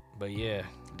 But yeah,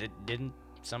 Didn't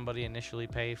somebody initially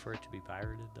pay for it to be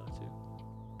pirated though too?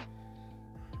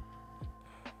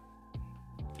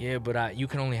 yeah, but you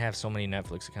can only have so many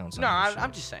Netflix accounts. No, on this I'm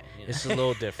shit. just saying. You know. It's a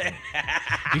little different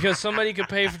because somebody could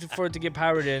pay for it to get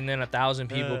pirated, and then 1,000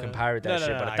 people can pirate that no, shit,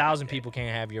 no, but I 1,000 get it. people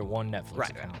can't have your one Netflix right,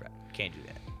 account. right. Can't do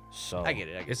that. So I get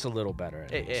it, I get it's a little better.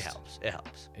 At It least. helps. It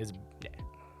helps. It's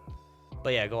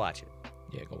But yeah, go watch it.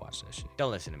 yeah, go watch that shit.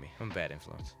 Don't listen to me. I'm a bad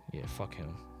influence. Yeah, fuck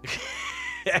him.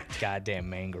 Goddamn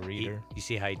manga reader. You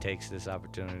see how he takes this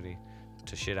opportunity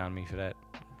to shit on me for that?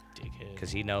 Dickhead.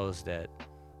 Because he knows that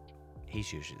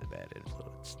he's usually the bad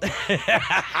influence.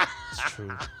 It's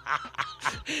true.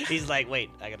 He's like, wait,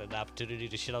 I got an opportunity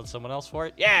to shit on someone else for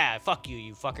it? Yeah, fuck you,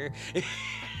 you fucker.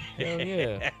 Hell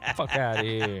yeah. Fuck out of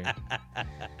here.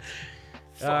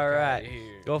 Fuck All outta right.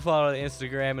 here. Go follow the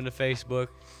Instagram and the Facebook.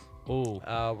 Ooh.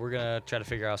 We're going to try to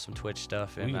figure out some Twitch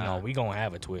stuff. And, We gonna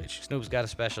have a Twitch. Snoop's got a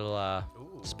special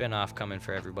spin-off coming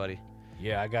for everybody.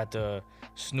 Yeah, I got the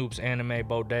Snoop's Anime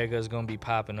Bodega is gonna be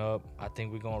popping up. I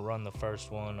think we're gonna run the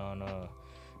first one on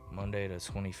Monday the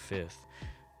 25th.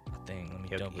 I think. Let me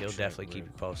He'll double check definitely keep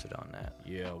real you posted on that.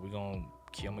 Yeah, I'm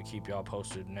gonna keep y'all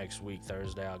posted next week.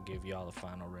 Thursday, I'll give y'all the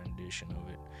final rendition of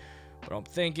it. But I'm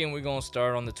thinking we're gonna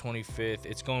start on the 25th.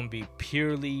 It's gonna be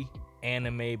purely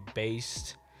anime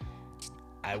based.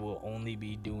 I will only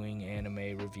be doing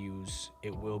anime reviews.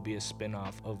 It will be a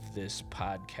spin-off of this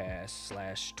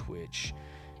podcast / Twitch,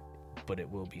 but it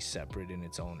will be separate in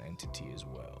its own entity as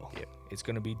well. Yep. It's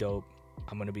going to be dope.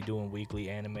 I'm going to be doing weekly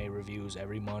anime reviews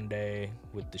every Monday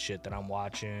with the shit that I'm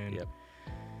watching. Yep.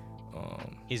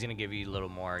 He's gonna give you a little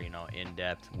more,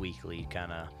 in-depth weekly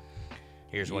kind of.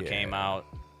 Here's what came out.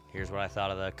 Here's what I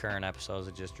thought of the current episodes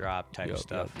that just dropped type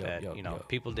stuff.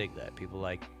 People dig that. People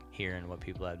like hearing what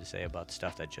people have to say about the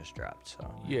stuff that just dropped.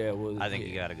 So Yeah, well, I think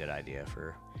you got a good idea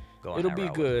for going. It'll that be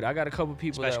route good. I got a couple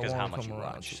people Especially that 'cause how want much to come you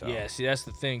around. watch, so. Yeah, see, that's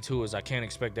the thing too, is I can't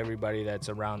expect everybody that's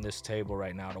around this table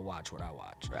right now to watch what I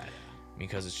watch. Right.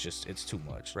 Because it's too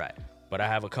much. Right. But I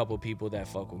have a couple people that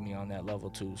fuck with me on that level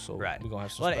too, so Right. we're gonna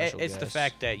have some Well, special it's the guests.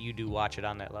 fact that you do watch it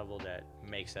on that level that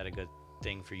makes that a good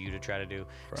thing for you to try to do.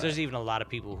 'Cause Right. there's even a lot of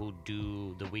people who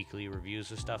do the weekly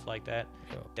reviews of stuff like that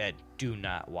that do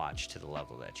not watch to the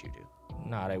level that you do.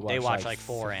 Nah, they watch like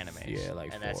 4 animes. Yeah,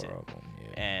 like and 4 that's it. of them.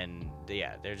 Yeah. And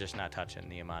they're just not touching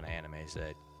the amount of animes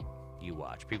that you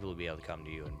watch. People will be able to come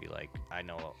to you and be like, I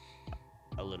know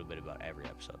a little bit about every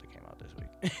episode that came out this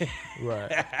week.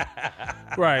 Right.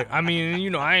 Right. I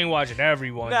mean, I ain't watching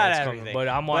everyone Not that's everything, coming, but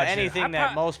I'm watching anything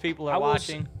that most people are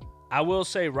watching. I will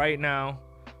say right now,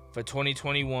 for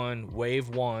 2021, Wave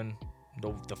 1,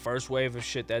 the first wave of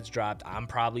shit that's dropped, I'm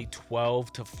probably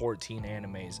 12 to 14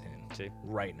 animes in. See?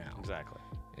 Right now. Exactly.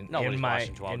 In Nobody's my,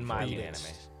 watching 12 in to my 14 list.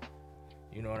 animes.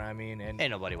 You know what I mean? And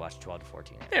Ain't nobody watching 12 to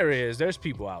 14 animes. there's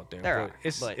people out there. There but are,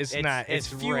 it's but it's it's- not it's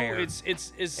few. rare. It's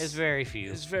It's very few.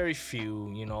 It's very few.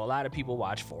 A lot of people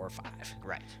watch 4 or 5,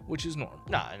 Right. which is normal.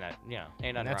 No, and that,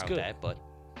 ain't nothing That's wrong good. with that, but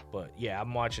But yeah,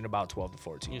 I'm watching about 12 to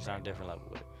 14. you're just on a right different now. level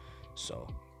with it. So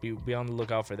be on the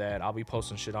lookout for that. I'll be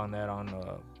posting shit on that on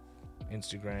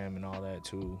Instagram and all that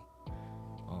too.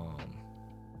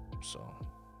 So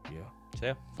yeah, So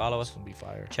yeah, follow it's us. gonna be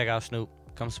fire. Check out Snoop.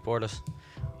 Come support us.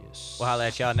 Yes. We'll holler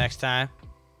at y'all next time.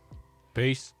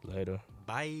 Peace. Later.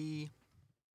 Bye.